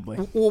 probably.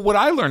 Well, what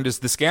I learned is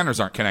the scanners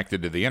aren't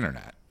connected to the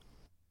internet,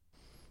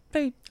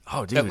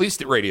 Oh, dude. at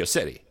least at Radio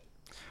City.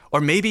 Or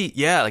maybe,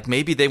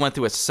 maybe they went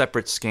through a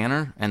separate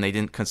scanner and they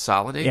didn't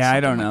consolidate. Yeah, I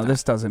something don't like know. that.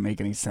 This doesn't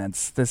make any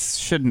sense. This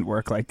shouldn't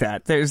work like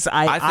that.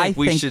 I think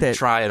we should that,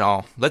 try it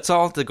all. Let's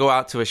all go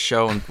out to a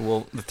show and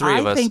the three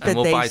of us, I think that and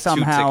we'll they buy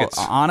somehow, 2 tickets.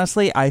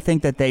 honestly, I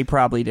think that they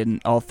probably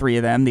didn't, all 3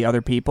 of them, the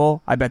other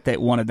people, I bet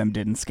that one of them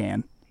didn't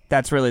scan.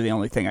 That's really the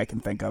only thing I can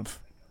think of.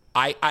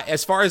 I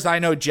as far as I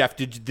know, Jeff,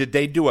 did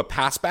they do a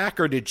pass back,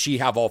 or did she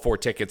have all 4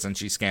 tickets and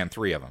she scanned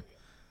 3 of them?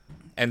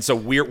 And so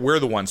we're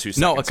the ones who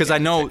No, because I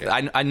second-scanned know the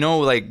ticket. I know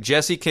like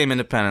Jesse came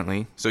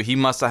independently, so he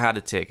must have had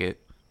a ticket,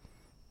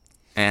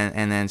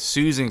 and then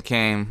Susan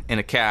came in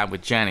a cab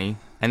with Jenny,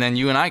 and then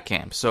you and I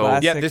came. So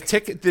Classic. Yeah, the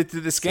ticket,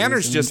 the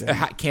scanners Susan just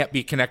Jenny. can't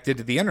be connected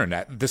to the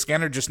internet. The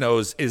scanner just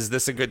knows, is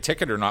this a good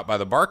ticket or not by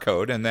the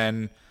barcode, and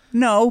then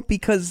No,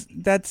 because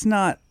that's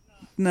not,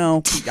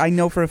 no, I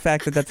know for a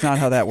fact that that's not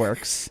how that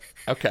works.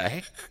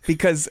 okay.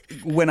 Because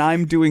when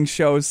I'm doing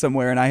shows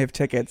somewhere and I have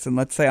tickets, and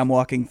let's say I'm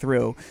walking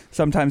through,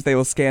 sometimes they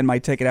will scan my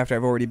ticket after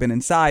I've already been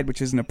inside,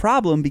 which isn't a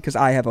problem because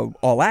I have a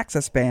all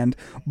access band.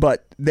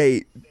 But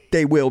they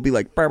will be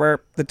like, burp,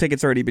 burp, the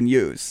ticket's already been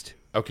used.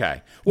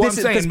 Okay. Well, I'm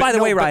saying, Because by the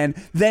no, way, but- Ryan,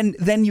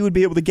 then you would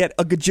be able to get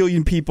a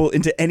gajillion people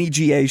into any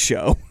GA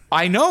show.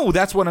 I know,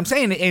 that's what I'm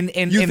saying. And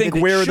You and think that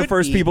it we're the should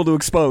first be- people to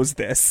expose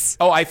this?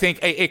 Oh, I think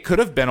it could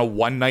have been a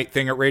one-night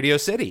thing at Radio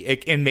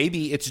City, and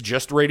maybe it's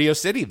just Radio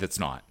City that's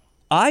not.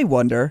 I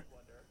wonder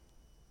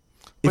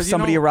But if you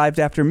somebody know- arrived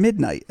after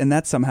midnight and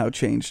that somehow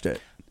changed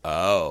it.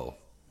 Oh.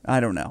 I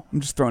don't know.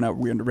 I'm just throwing out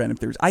weird random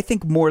theories. I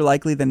think more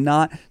likely than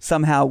not,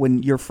 somehow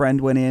when your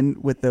friend went in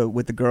with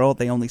the girl,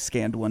 they only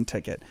scanned 1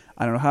 ticket.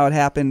 I don't know how it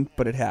happened,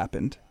 but it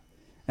happened.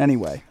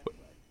 Anyway,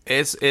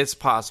 it's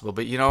possible,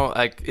 but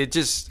like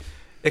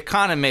it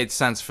kind of made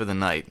sense for the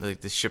night,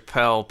 like the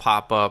Chappelle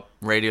pop up,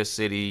 Radio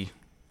City.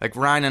 Like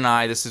Ryan and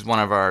I, this is one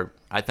of our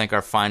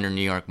finer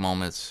New York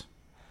moments.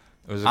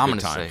 It was a I'm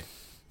good gonna time.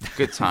 say,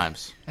 good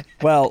times.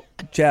 well,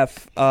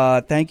 Jeff,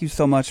 thank you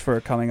so much for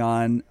coming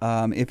on.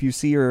 If you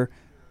see her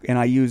and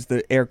I use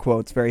the air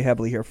quotes very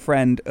heavily here,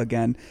 friend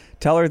again,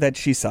 tell her that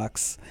she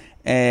sucks.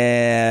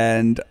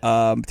 And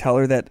tell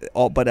her that,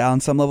 but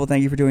on some level,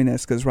 thank you for doing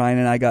this, because Ryan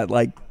and I got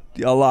like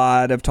a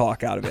lot of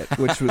talk out of it,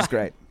 which was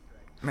great.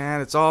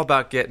 Man, it's all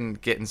about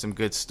getting some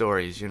good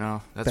stories, you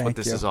know? That's Thank what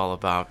this you. is all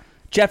about.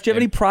 Jeff, do you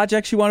have any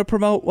projects you want to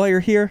promote while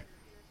you're here?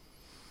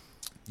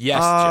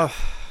 Yes,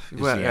 Jeff. Is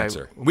Well, the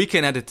answer. we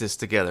can edit this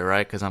together,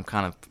 right? Because I'm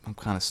kind of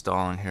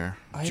stalling here.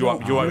 Do you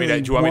want me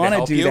to wanna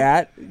help do you?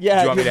 that? Yeah,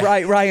 Do you want me to-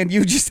 right, Ryan.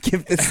 You just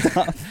give this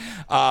stuff.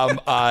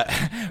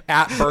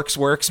 At Burks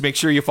Works. Make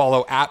sure you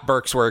follow at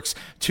Burks Works.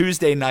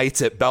 Tuesday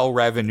nights at Bell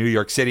Rev in New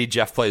York City.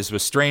 Jeff plays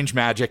with Strange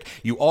Magic.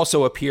 You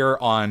also appear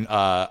on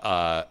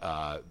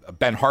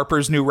Ben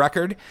Harper's new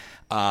record.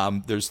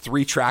 There's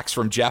 3 tracks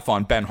from Jeff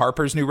on Ben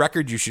Harper's new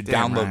record. You should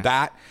Damn download right.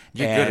 that.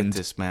 You're good at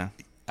this, man.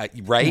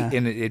 Right, Yeah.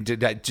 and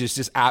it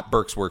just at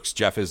Burks Works.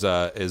 Jeff is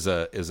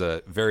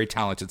a very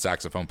talented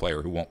saxophone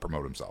player who won't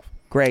promote himself.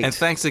 Great. And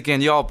thanks again.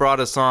 Y'all brought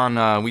us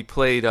on. We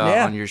played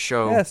on your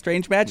show. Yeah,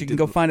 Strange Magic. You can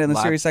go find it on the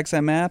live.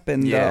 SiriusXM app.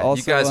 And Yeah, also,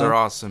 you guys are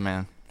awesome,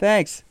 man.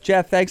 Thanks,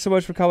 Jeff. Thanks so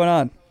much for coming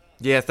on.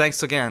 Yeah,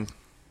 thanks again.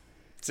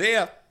 See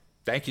ya.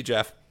 Thank you,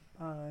 Jeff.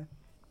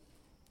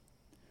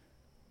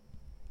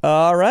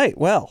 All right.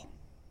 Well,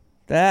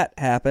 that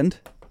happened.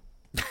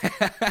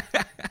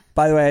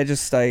 By the way, I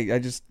just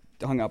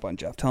hung up on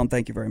Jeff. Tell him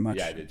thank you very much.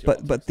 Yeah, I did too.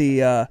 But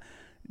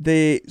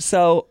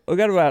so we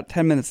got about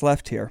 10 minutes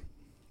left here.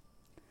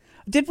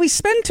 Did we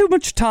spend too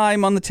much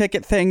time on the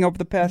ticket thing over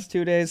the past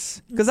 2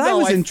 days? Because I No,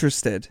 was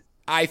interested.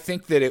 I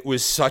think that it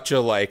was such a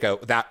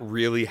that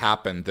really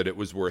happened that it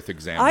was worth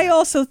examining. I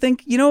also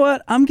think, you know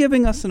what? I'm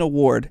giving us an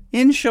award,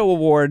 in-show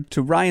award,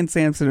 to Ryan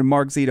Sampson and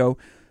Mark Zito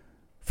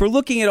for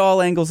looking at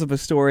all angles of a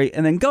story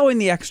and then going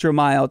the extra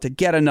mile to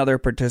get another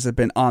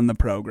participant on the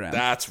program.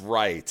 That's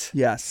right.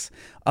 Yes.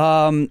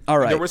 All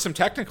right. There were some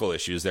technical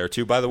issues there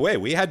too. By the way,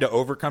 we had to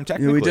overcome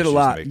technical we issues. did a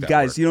lot. to make that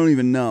Guys, work. you don't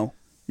even know.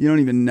 You don't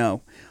even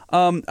know.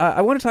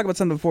 I want to talk about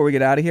something before we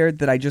get out of here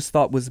that I just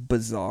thought was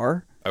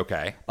bizarre.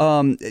 Okay.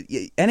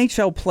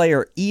 NHL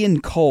player Ian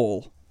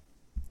Cole.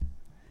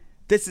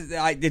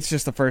 It's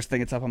just the first thing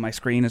that's up on my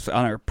screen. It's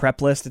on our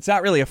prep list. It's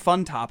not really a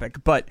fun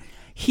topic, but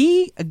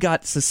he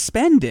got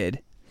suspended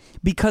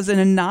because an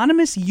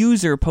anonymous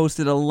user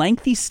posted a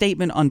lengthy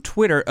statement on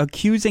Twitter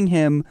accusing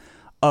him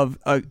of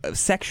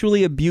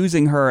sexually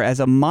abusing her as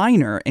a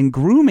minor and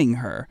grooming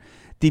her.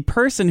 The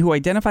person, who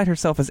identified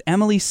herself as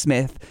Emily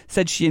Smith,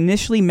 said she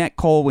initially met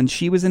Cole when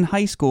she was in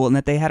high school and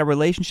that they had a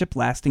relationship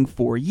lasting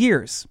 4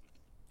 years.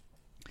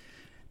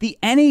 The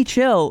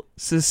NHL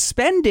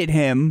suspended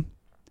him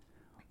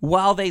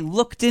while they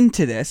looked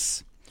into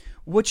this,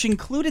 which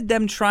included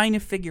them trying to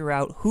figure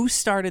out who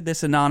started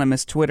this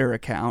anonymous Twitter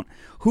account,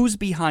 who's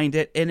behind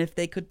it, and if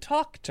they could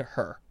talk to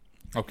her.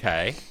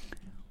 Okay.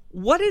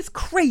 What is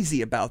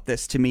crazy about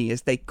this to me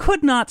is they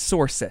could not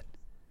source it.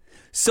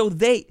 So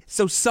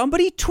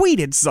somebody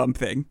tweeted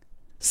something,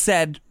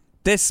 said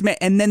this man,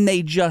 and then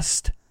they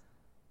just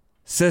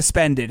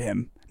suspended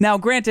him. Now,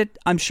 granted,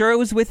 I'm sure it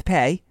was with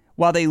pay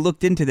while they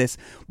looked into this,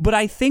 but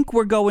I think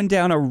we're going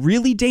down a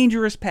really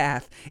dangerous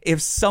path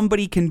if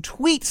somebody can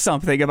tweet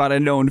something about a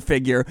known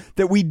figure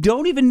that we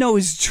don't even know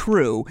is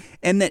true,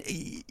 and that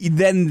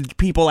then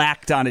people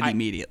act on it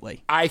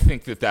immediately. I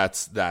think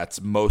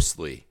that's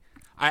mostly.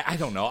 I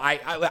don't know.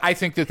 I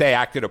think that they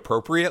acted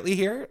appropriately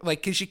here,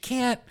 because you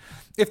can't.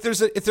 If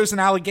there's an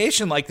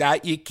allegation like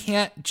that, you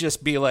can't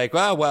just be like,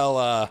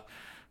 too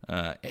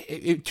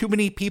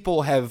many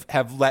people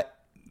have let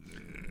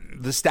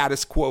the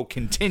status quo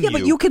continue. Yeah,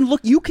 but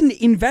you can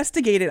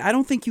investigate it. I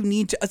don't think you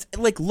need to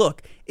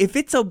look, if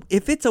it's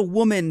a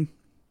woman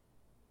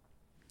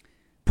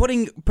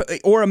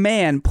or a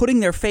man putting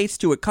their face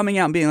to it, coming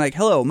out and being like,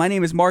 "Hello, my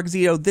name is Mark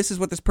Zito. This is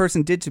what this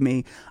person did to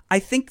me." I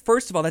think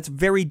first of all that's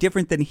very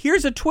different than,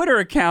 "Here's a Twitter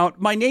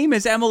account. My name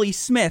is Emily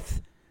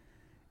Smith.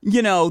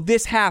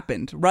 This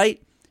happened,"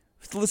 right?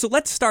 So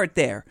let's start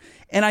there.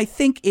 And I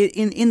think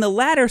in the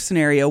latter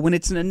scenario, when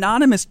it's an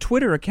anonymous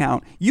Twitter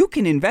account, you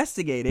can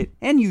investigate it,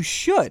 and you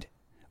should.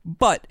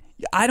 But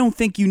I don't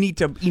think you need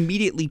to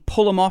immediately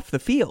pull them off the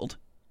field.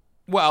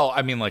 Well,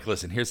 I mean,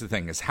 listen, here's the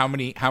thing is how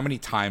many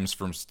times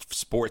from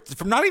sports,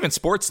 from not even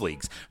sports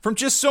leagues, from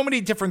just so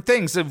many different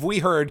things have we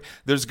heard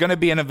there's going to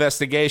be an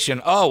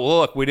investigation. Oh, well,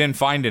 look, we didn't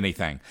find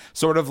anything.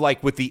 Sort of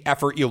like with the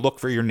effort you look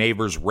for your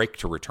neighbor's rake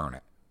to return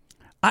it.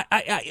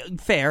 I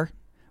fair.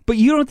 But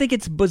you don't think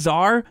it's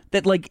bizarre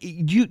that,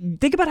 you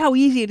think about how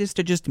easy it is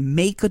to just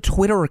make a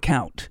Twitter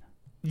account?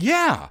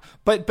 Yeah,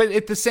 but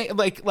at the same,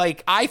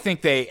 I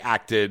think they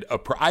acted.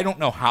 I don't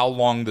know how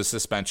long the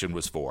suspension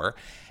was for,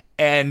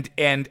 and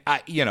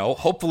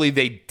hopefully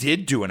they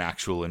did do an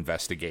actual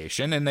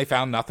investigation and they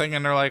found nothing,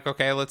 and they're like,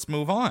 okay, let's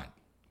move on.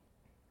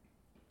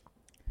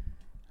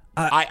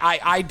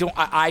 Listen,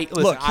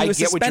 look, he was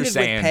get what you're suspended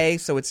saying. with pay,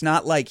 so it's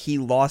not like he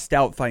lost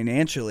out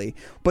financially,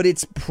 but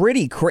it's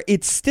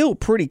it's still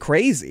pretty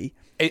crazy.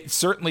 It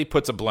certainly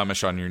puts a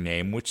blemish on your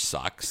name, which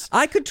sucks.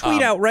 I could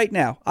tweet out right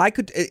now. I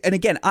could, and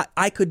again,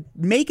 I could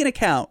make an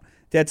account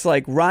that's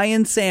like,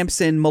 Ryan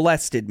Sampson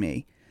molested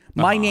me,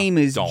 My name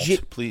is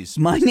please.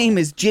 My name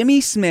is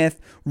Jimmy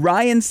Smith.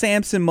 Ryan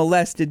Sampson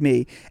molested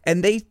me,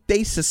 and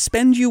they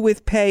suspend you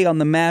with pay on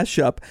the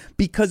mashup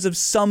because of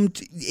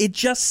it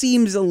just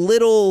seems a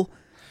little.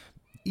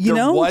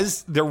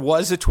 There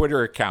was a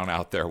Twitter account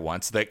out there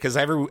once that, because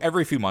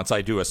every few months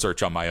I do a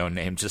search on my own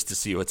name just to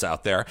see what's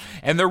out there,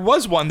 and there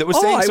was one that was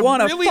saying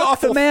some really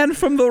awful, the man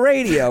from the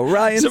radio,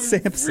 Ryan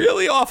Sampson,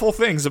 really awful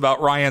things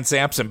about Ryan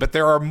Sampson. But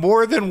there are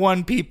more than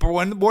one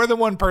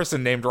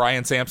person named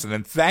Ryan Sampson,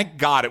 and thank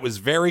God it was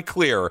very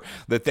clear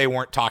that they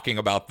weren't talking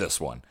about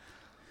this one.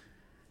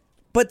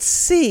 But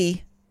so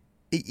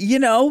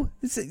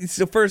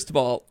first of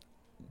all,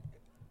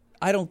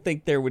 I don't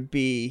think there would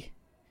be.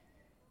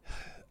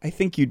 I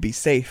think you'd be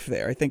safe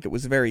there. I think it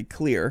was very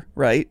clear,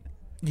 right?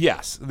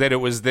 Yes,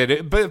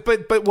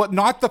 but what?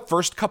 Not the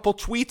first couple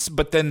tweets,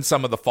 but then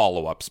some of the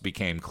follow-ups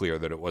became clear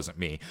that it wasn't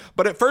me.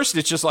 But at first,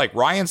 it's just like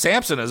Ryan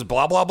Sampson is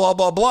blah blah blah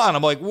blah blah, and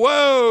I'm like,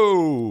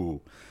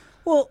 whoa.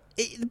 Well,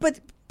 but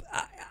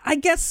I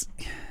guess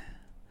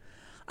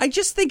I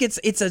just think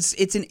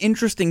it's an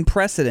interesting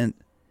precedent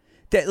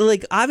that,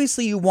 like,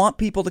 obviously you want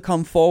people to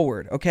come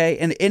forward, okay?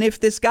 And if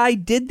this guy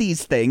did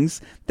these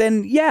things,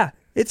 then yeah.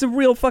 It's a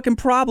real fucking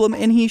problem,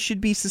 and he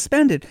should be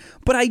suspended.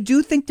 But I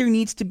do think there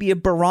needs to be a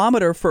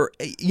barometer for,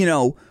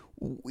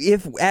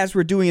 if, as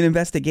we're doing an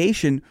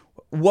investigation,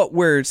 what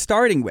we're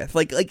starting with.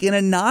 Like an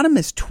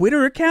anonymous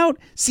Twitter account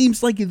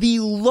seems like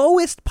the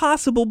lowest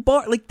possible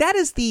bar. Like, that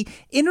is the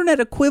internet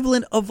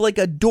equivalent of, like,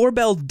 a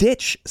doorbell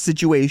ditch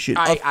situation.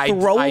 A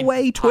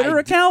throwaway Twitter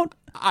account?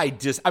 I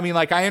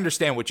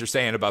understand what you're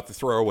saying about the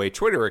throwaway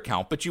Twitter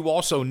account, but you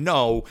also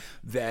know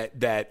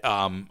that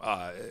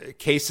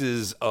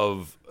cases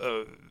of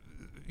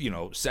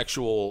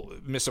sexual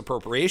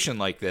misappropriation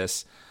like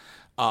this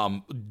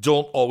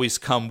don't always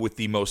come with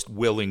the most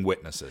willing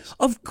witnesses.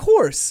 Of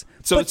course.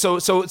 So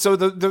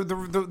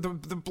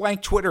the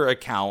blank Twitter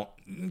account,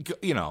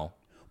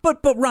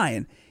 But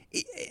Ryan,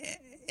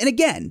 and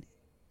again,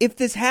 if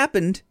this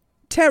happened,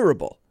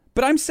 terrible.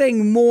 But I'm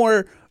saying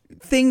more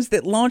things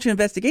that launch an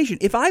investigation.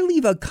 If I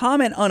leave a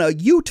comment on a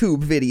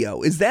YouTube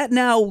video, is that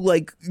now,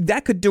 like,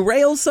 that could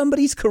derail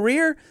somebody's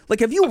career? Like,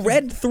 have you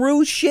read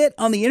through shit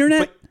on the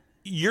internet? But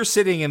you're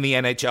sitting in the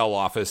NHL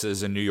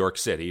offices in New York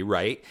City,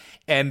 right?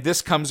 And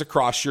this comes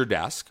across your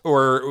desk,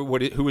 or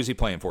who is he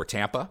playing for?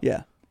 Tampa?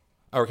 Yeah.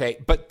 Okay,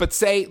 but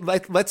say,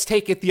 let's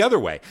take it the other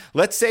way.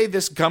 Let's say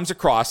this comes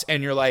across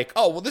and you're like,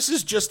 oh, well, this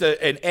is just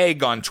an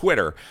egg on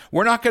Twitter.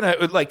 We're not going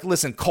to,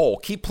 listen, Cole,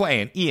 keep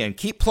playing. Ian,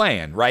 keep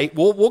playing, right?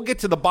 We'll get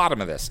to the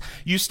bottom of this.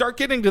 You start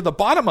getting to the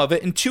bottom of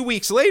it, and 2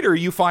 weeks later,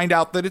 you find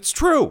out that it's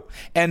true.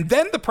 And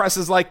then the press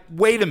is like,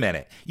 wait a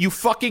minute. You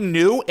fucking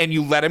knew and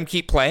you let him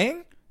keep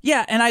playing?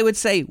 Yeah, and I would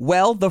say,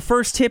 well, the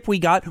first tip we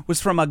got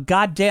was from a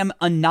goddamn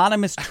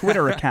anonymous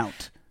Twitter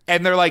account.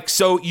 And they're like,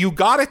 so you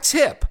got a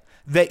tip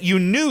that you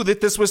knew that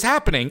this was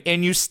happening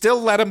and you still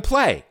let him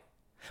play?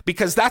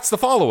 Because that's the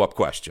follow-up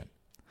question.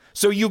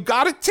 So you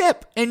got a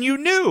tip and you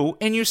knew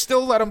and you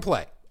still let him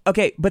play.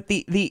 Okay, but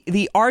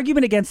the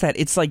argument against that,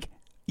 it's like,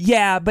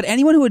 yeah, but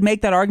anyone who would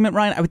make that argument,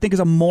 Ryan, I would think is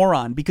a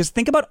moron, because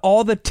think about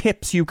all the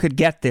tips you could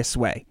get this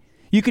way.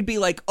 You could be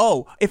like,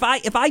 oh, if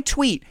I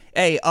tweet,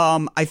 hey,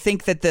 I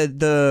think that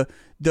the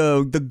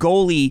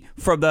goalie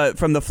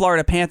from the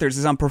Florida Panthers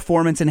is on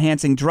performance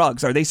enhancing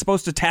drugs. Are they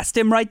supposed to test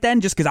him right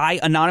then just because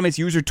anonymous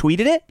user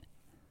tweeted it?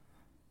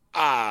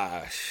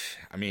 I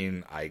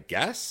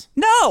guess.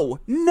 No.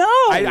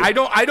 I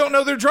don't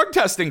know their drug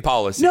testing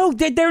policy. No,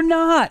 they're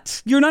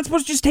not. You're not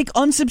supposed to just take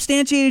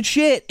unsubstantiated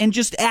shit and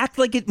just act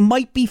like it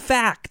might be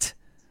fact.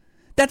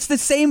 That's the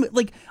same,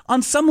 like,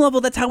 on some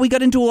level, that's how we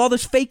got into all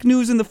this fake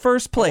news in the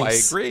first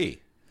place. Oh, I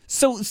agree.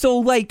 So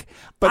like,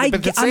 but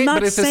at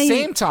the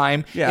same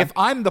time, yeah. If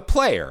I'm the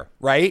player,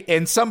 right,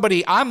 and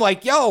I'm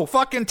like, yo,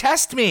 fucking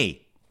test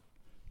me.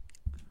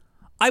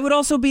 I would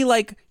also be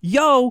like,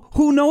 yo,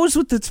 who knows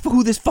who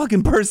this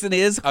fucking person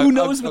is? Who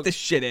knows what this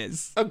shit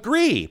is?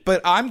 Agree,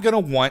 but I'm gonna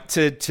want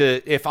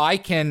to if I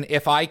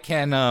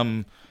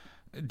can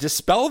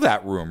dispel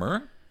that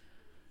rumor.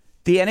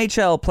 The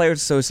NHL Players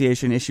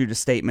Association issued a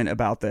statement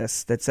about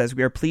this that says,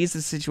 we are pleased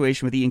the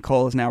situation with Ian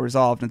Cole is now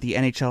resolved and the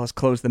NHL has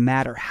closed the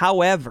matter.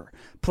 However,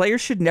 players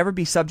should never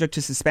be subject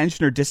to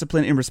suspension or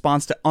discipline in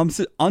response to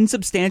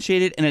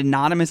unsubstantiated and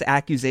anonymous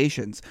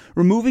accusations.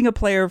 Removing a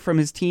player from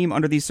his team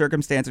under these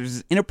circumstances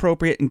is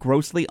inappropriate and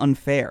grossly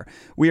unfair.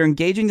 We are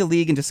engaging the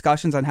league in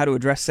discussions on how to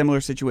address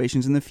similar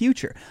situations in the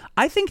future.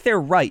 I think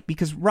they're right,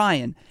 because,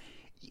 Ryan,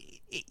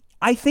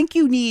 I think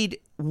you need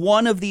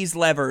one of these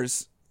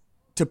levers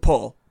to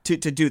pull. To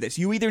do this,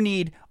 you either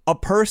need a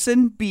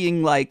person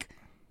being like,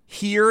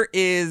 here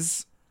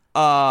is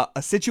a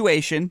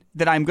situation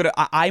that I'm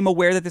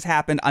aware that this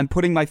happened, I'm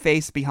putting my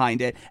face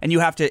behind it, and you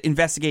have to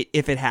investigate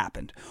if it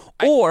happened.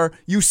 Or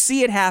you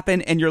see it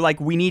happen and you're like,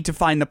 we need to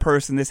find the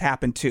person this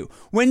happened to.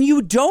 When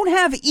you don't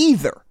have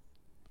either,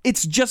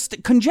 it's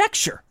just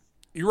conjecture.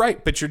 You're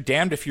right, but you're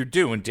damned if you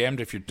do and damned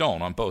if you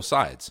don't on both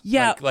sides.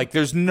 Yeah. Like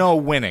there's no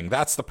winning.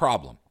 That's the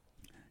problem.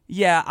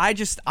 Yeah, I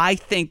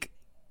think,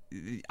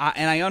 and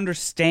I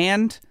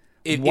understand,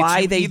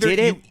 why they did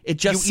it. It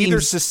just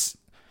seems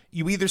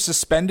you either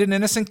suspend an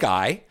innocent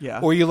guy, Yeah.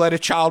 or you let a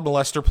child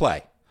molester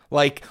play.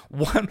 Like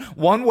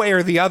one way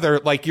or the other.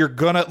 Like you're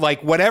gonna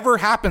like whatever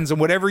happens and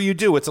whatever you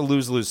do, it's a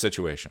lose-lose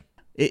situation.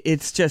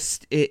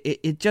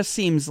 it just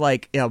seems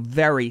like a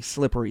very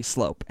slippery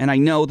slope. And I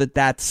know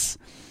that's,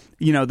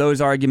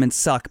 those arguments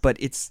suck, but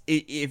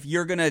if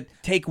you're going to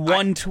take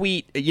one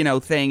tweet,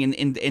 thing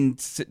and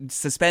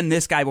suspend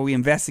this guy while we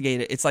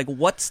investigate it, it's like,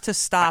 what's to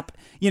stop,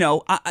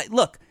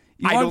 look,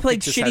 you want to play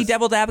shitty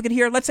devil's advocate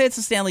here? Let's say it's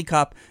the Stanley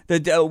Cup.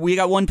 We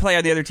got one player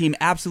on the other team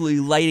absolutely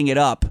lighting it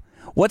up.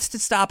 What's to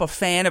stop a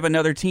fan of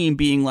another team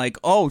being like,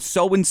 oh,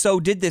 so-and-so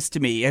did this to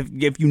me? If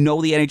the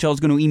NHL is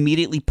going to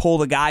immediately pull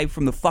the guy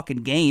from the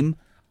fucking game.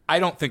 I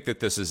don't think that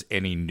this is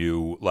any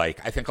new, I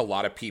think a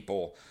lot of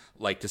people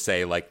like to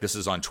say, this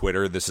is on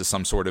Twitter, this is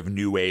some sort of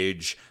new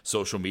age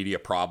social media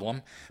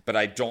problem, but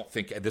I don't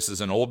think this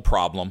is an old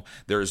problem.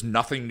 There is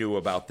nothing new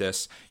about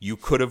this. You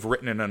could have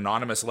written an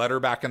anonymous letter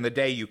back in the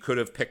day. You could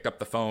have picked up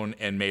the phone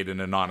and made an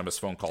anonymous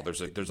phone call.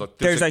 There's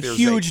a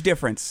huge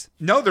difference.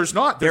 No, there's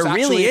not. There's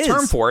actually a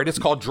term for it. It's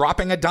called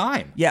dropping a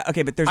dime. Yeah,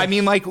 okay, but there's a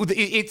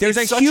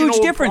huge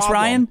difference, problem.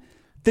 Ryan.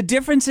 The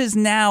difference is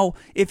now,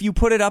 if you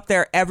put it up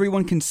there,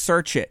 everyone can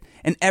search it,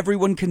 and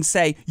everyone can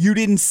say, you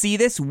didn't see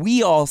this?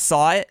 We all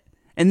saw it.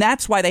 And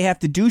that's why they have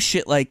to do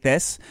shit like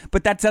this,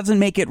 but that doesn't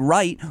make it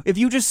right. If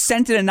you just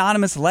sent an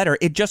anonymous letter,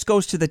 it just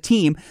goes to the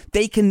team.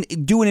 They can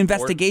do an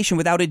investigation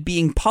without it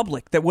being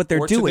public, that what they're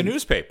doing. Or to the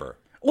newspaper.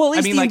 Well,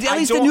 at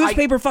least the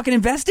newspaper fucking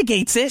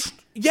investigates it.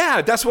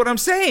 Yeah, that's what I'm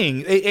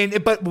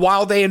saying. But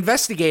while they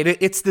investigate it,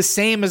 it's the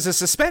same as a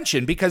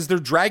suspension because they're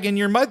dragging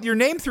your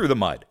name through the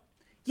mud.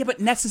 Yeah,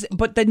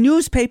 but the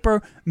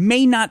newspaper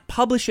may not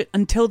publish it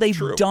until they've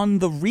done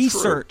the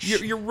research.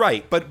 You're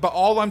right, but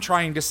all I'm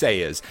trying to say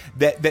is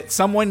that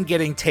someone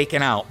getting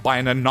taken out by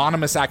an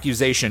anonymous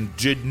accusation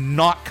did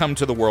not come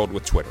to the world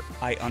with Twitter.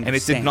 I understand. And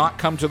it did not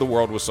come to the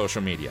world with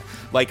social media.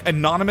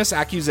 Anonymous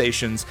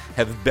accusations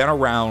have been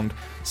around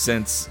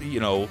since,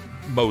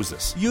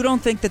 Moses. You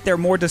don't think that they're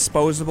more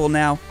disposable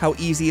now? How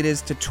easy it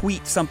is to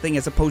tweet something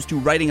as opposed to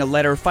writing a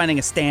letter, finding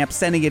a stamp,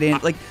 sending it in?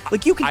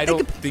 You can. I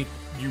don't think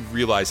you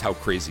realize how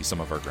crazy some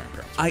of our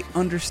grandparents are. I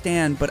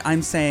understand, but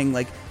I'm saying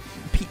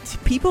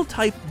people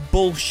type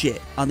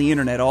bullshit on the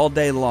internet all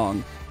day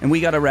long, and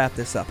we got to wrap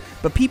this up.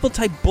 But people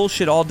type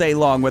bullshit all day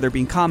long, whether it be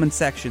in comment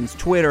sections,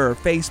 Twitter,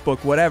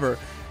 Facebook, whatever.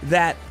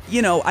 That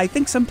I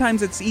think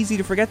sometimes it's easy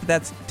to forget that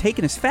that's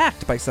taken as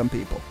fact by some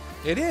people.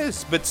 It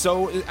is, but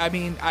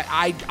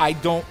I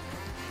don't.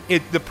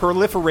 The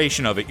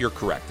proliferation of it, you're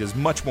correct, is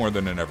much more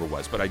than it ever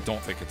was. But I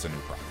don't think it's a new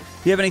problem.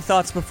 Do you have any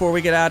thoughts before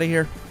we get out of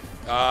here?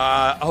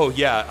 I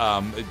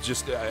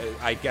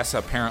guess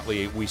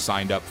apparently we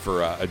signed up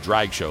for a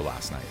drag show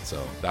last night,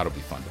 so that'll be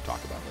fun to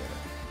talk about later.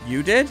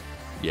 You did?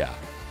 Yeah.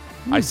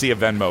 I see a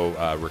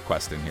Venmo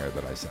request in here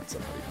that I sent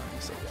somebody money,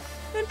 so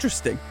yeah.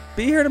 Interesting.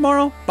 Be here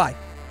tomorrow. Bye.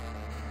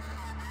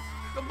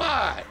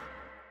 Goodbye.